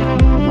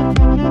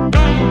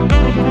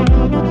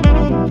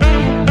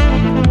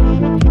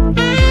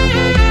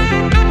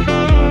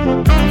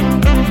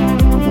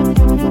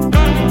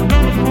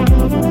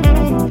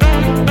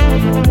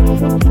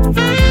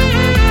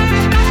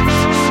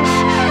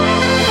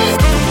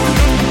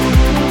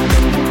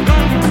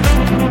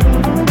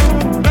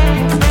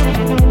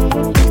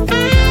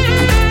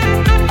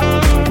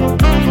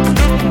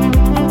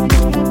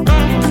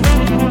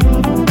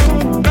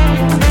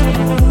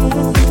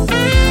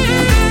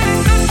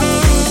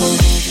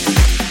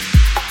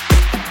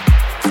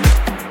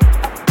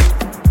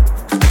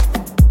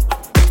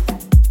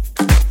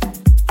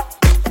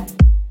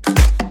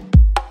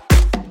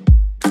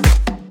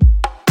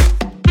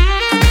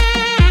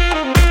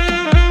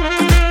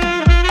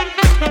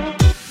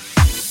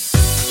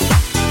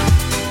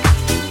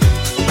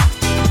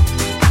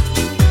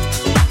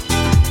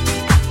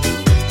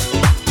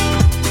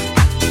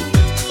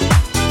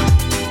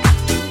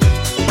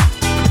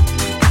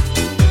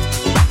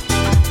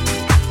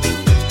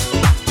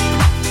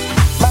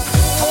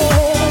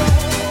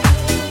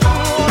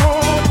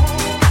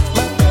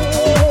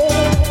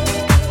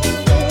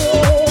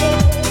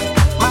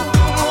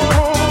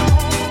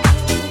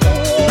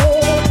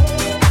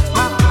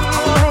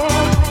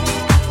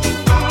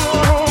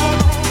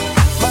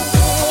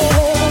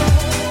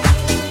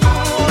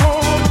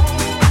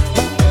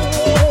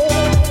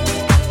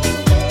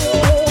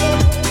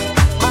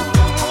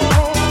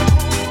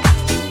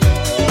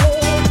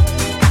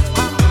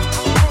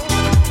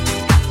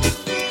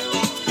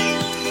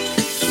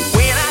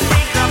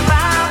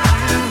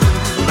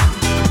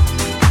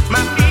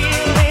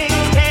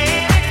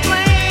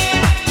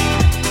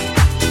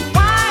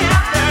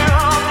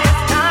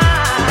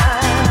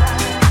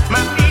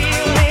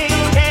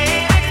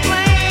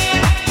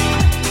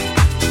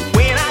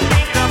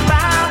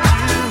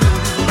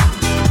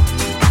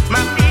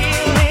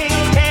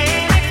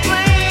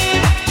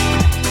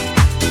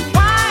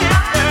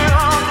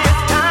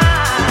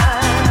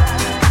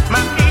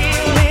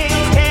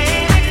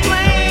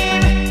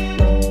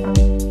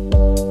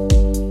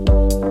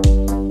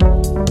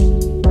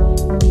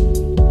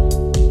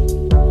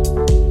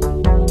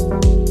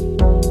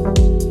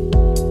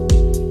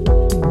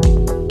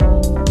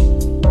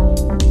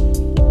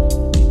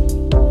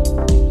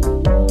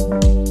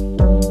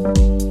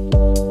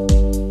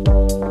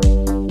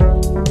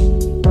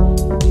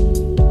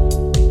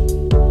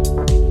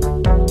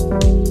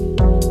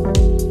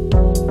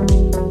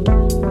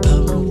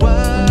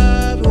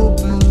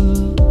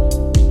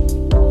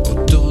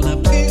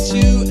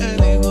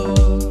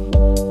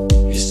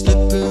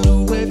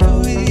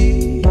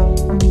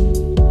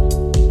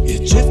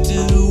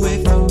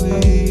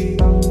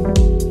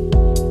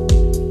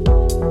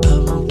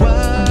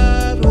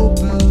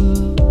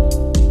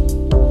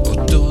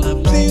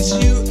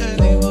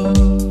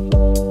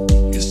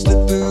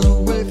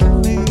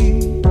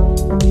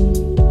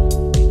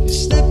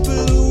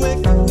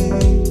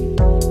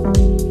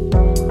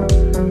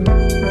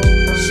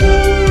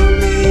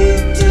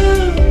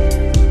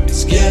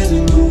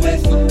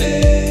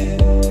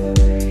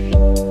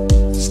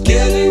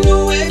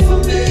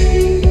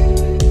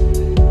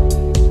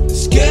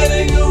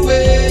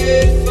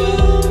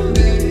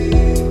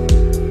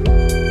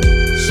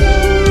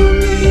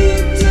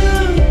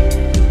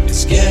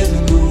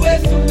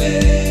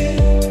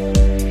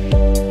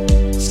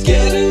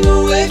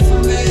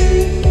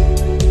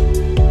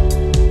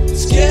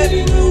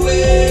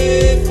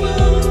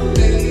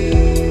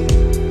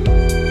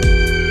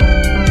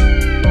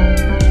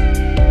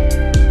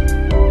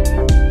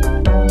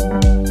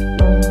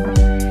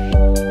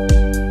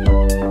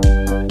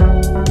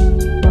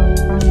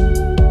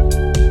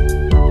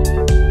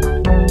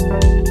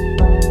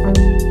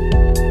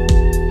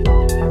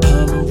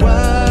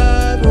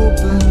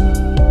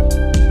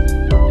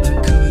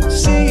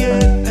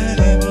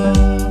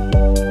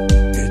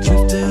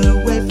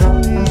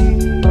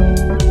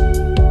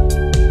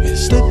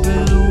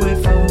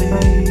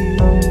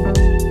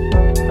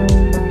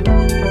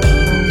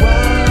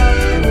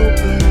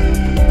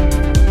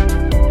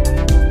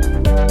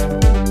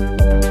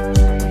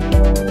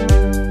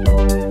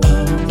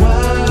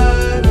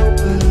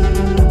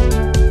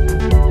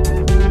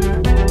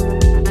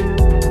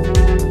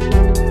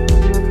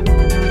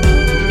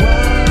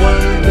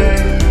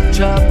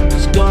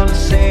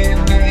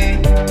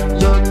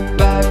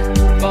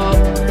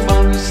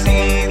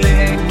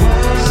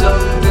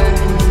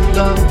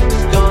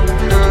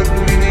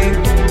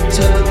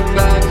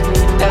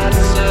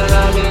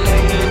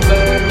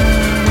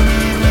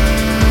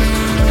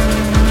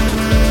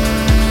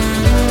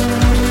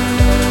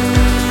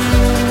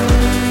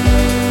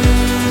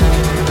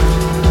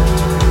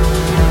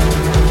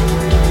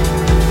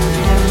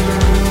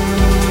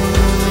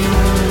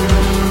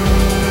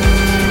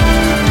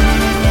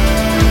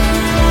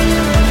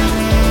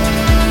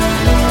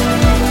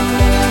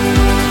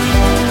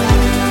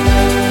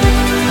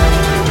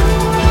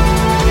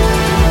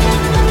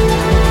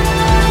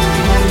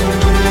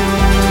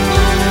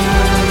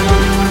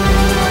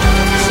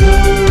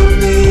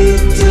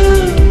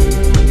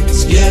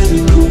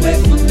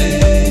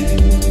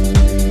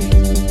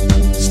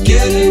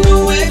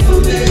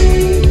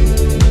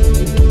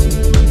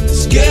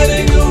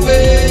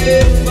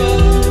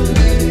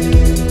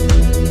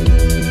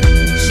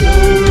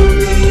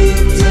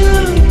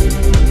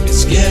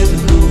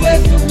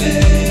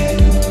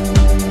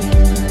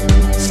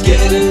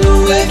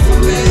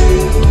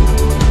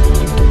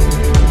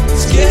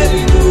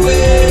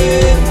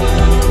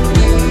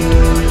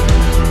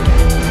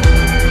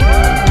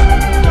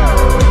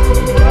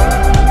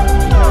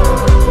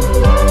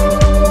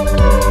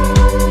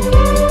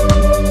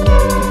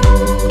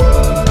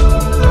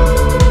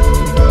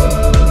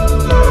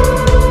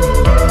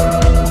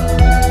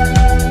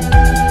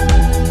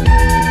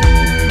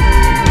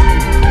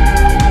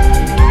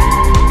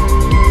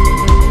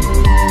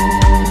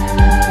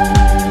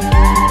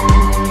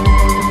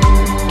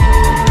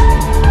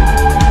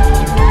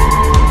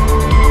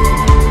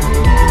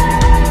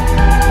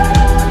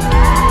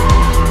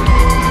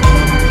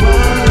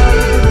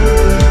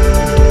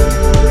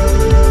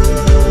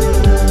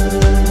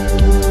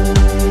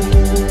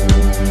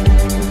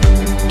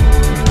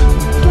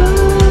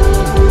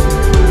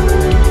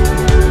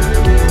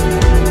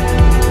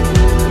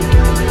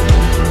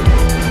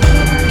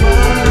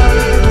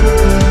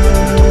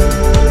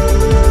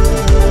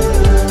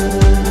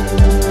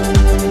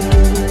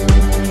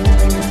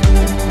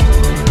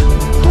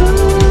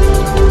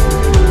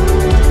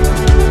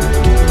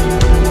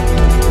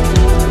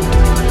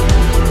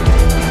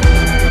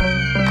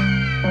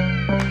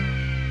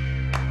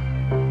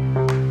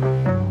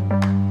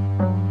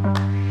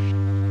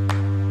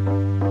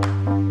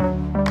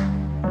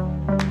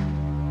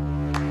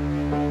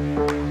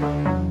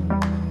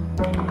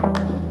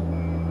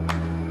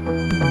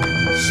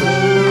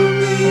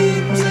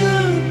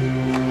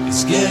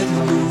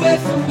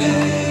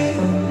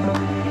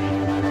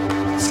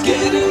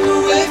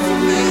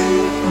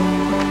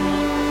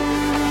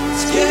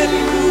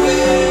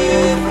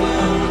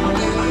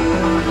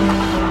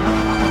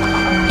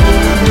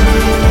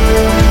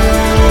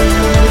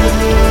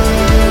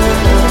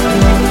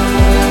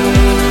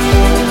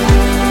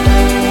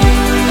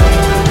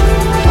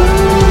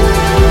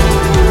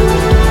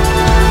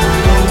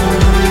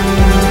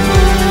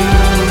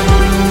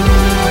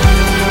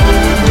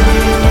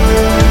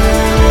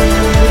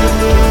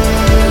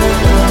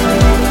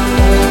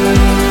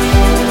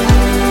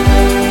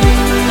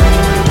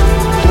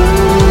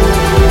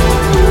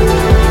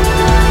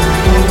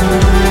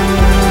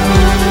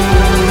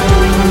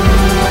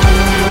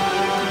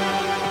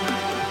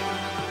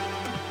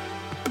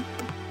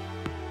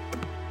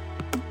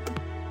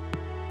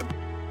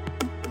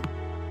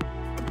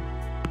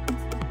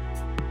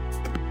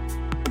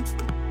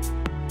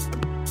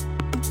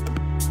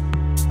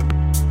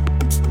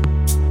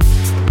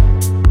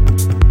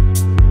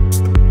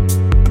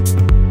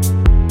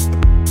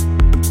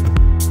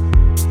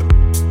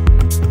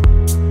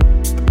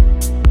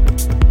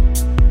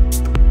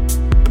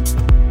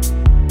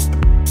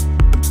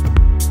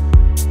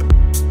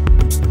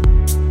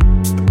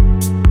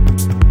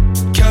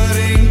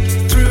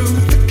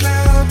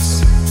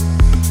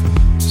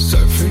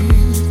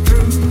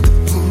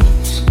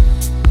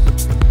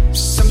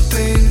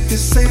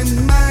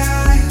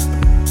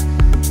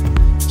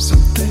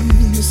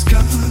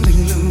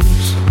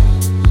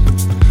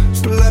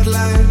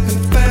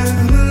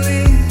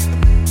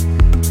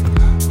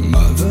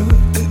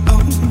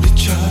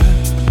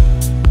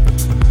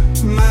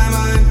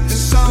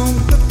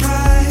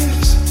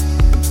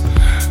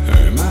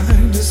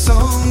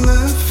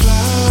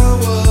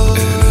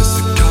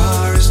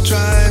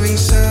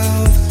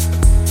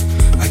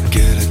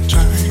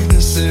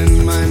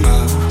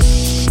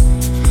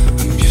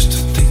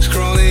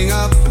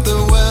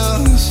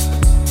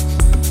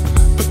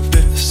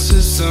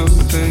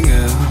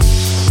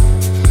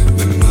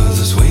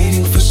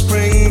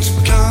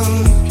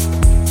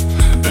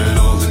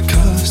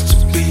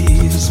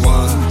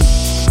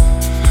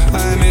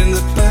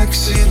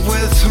 backseat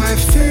with my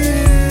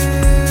fear.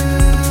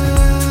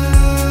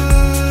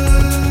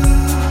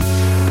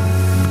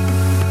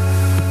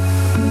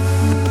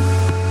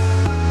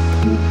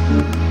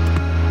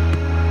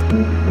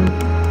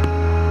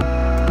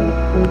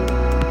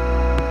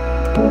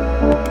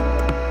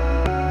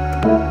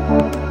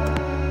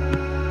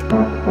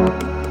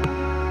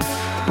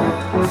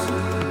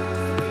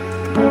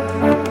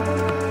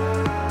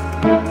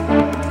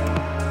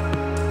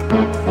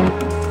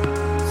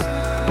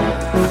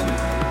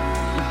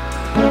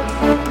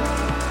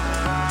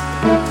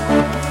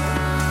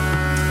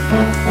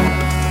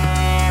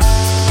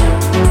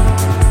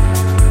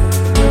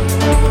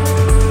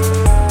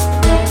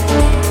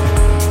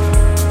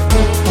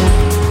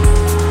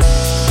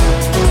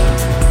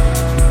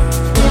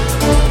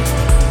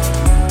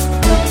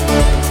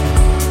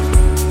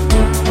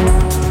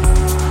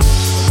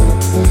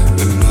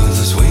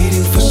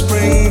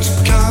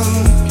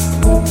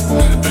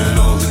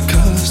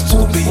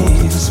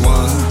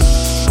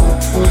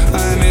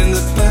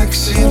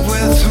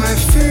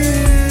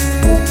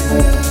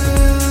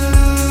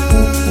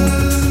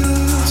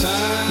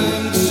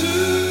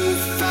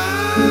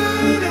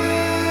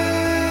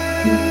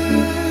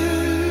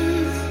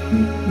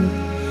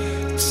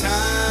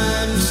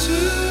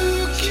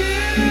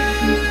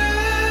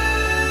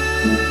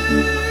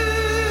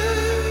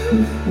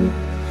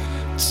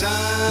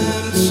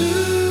 Time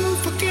to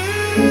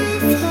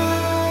forgive her.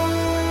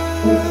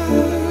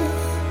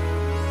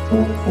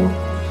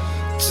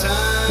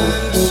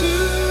 Time to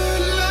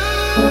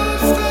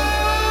love her.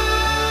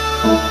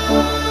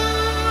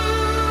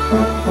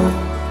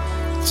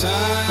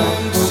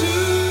 Time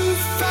to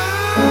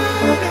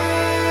find her.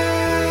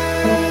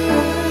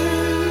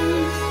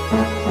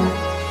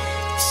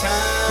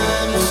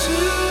 Time to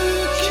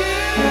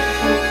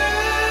care.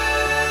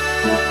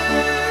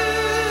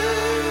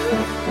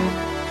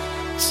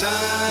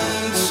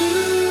 Time to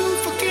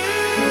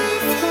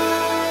forgive her.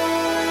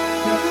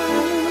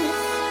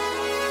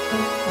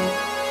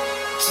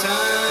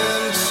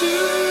 Time to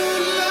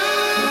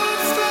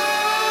love her.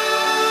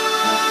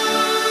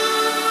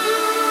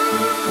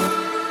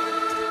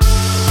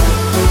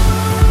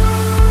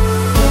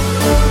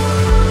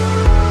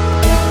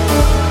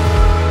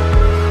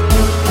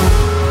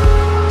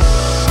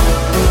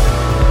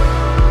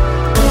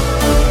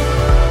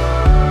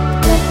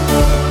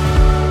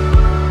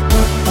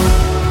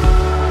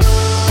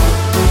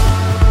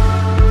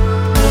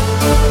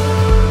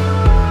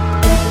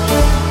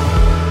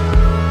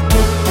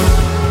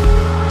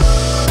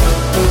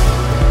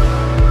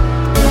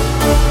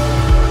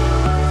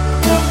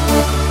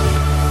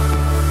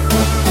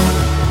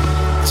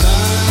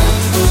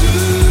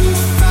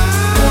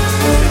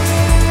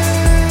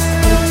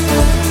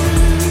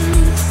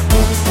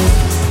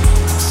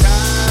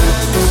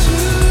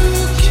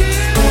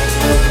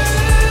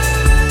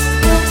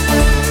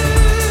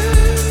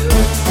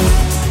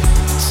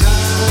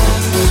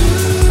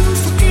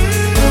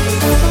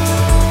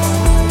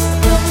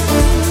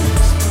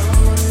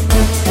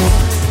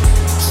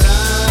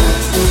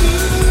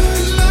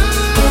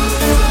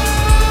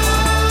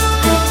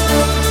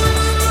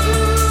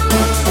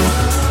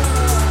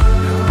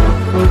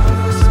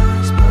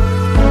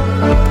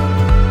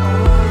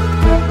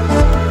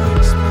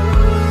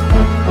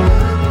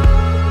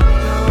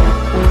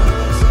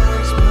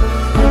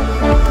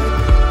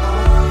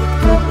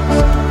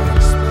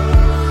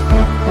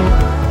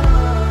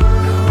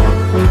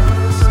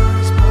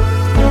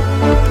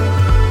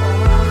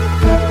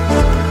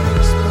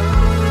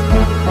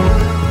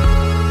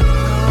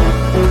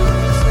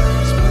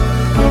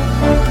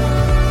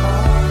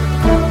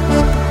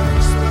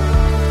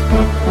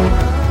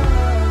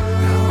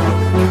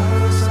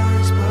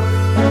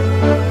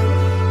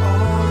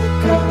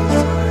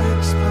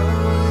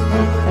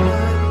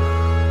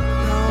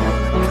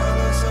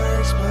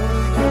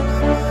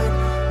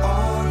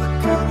 All the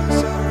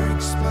colors are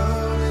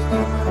exploding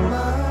in my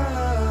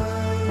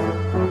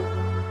mind.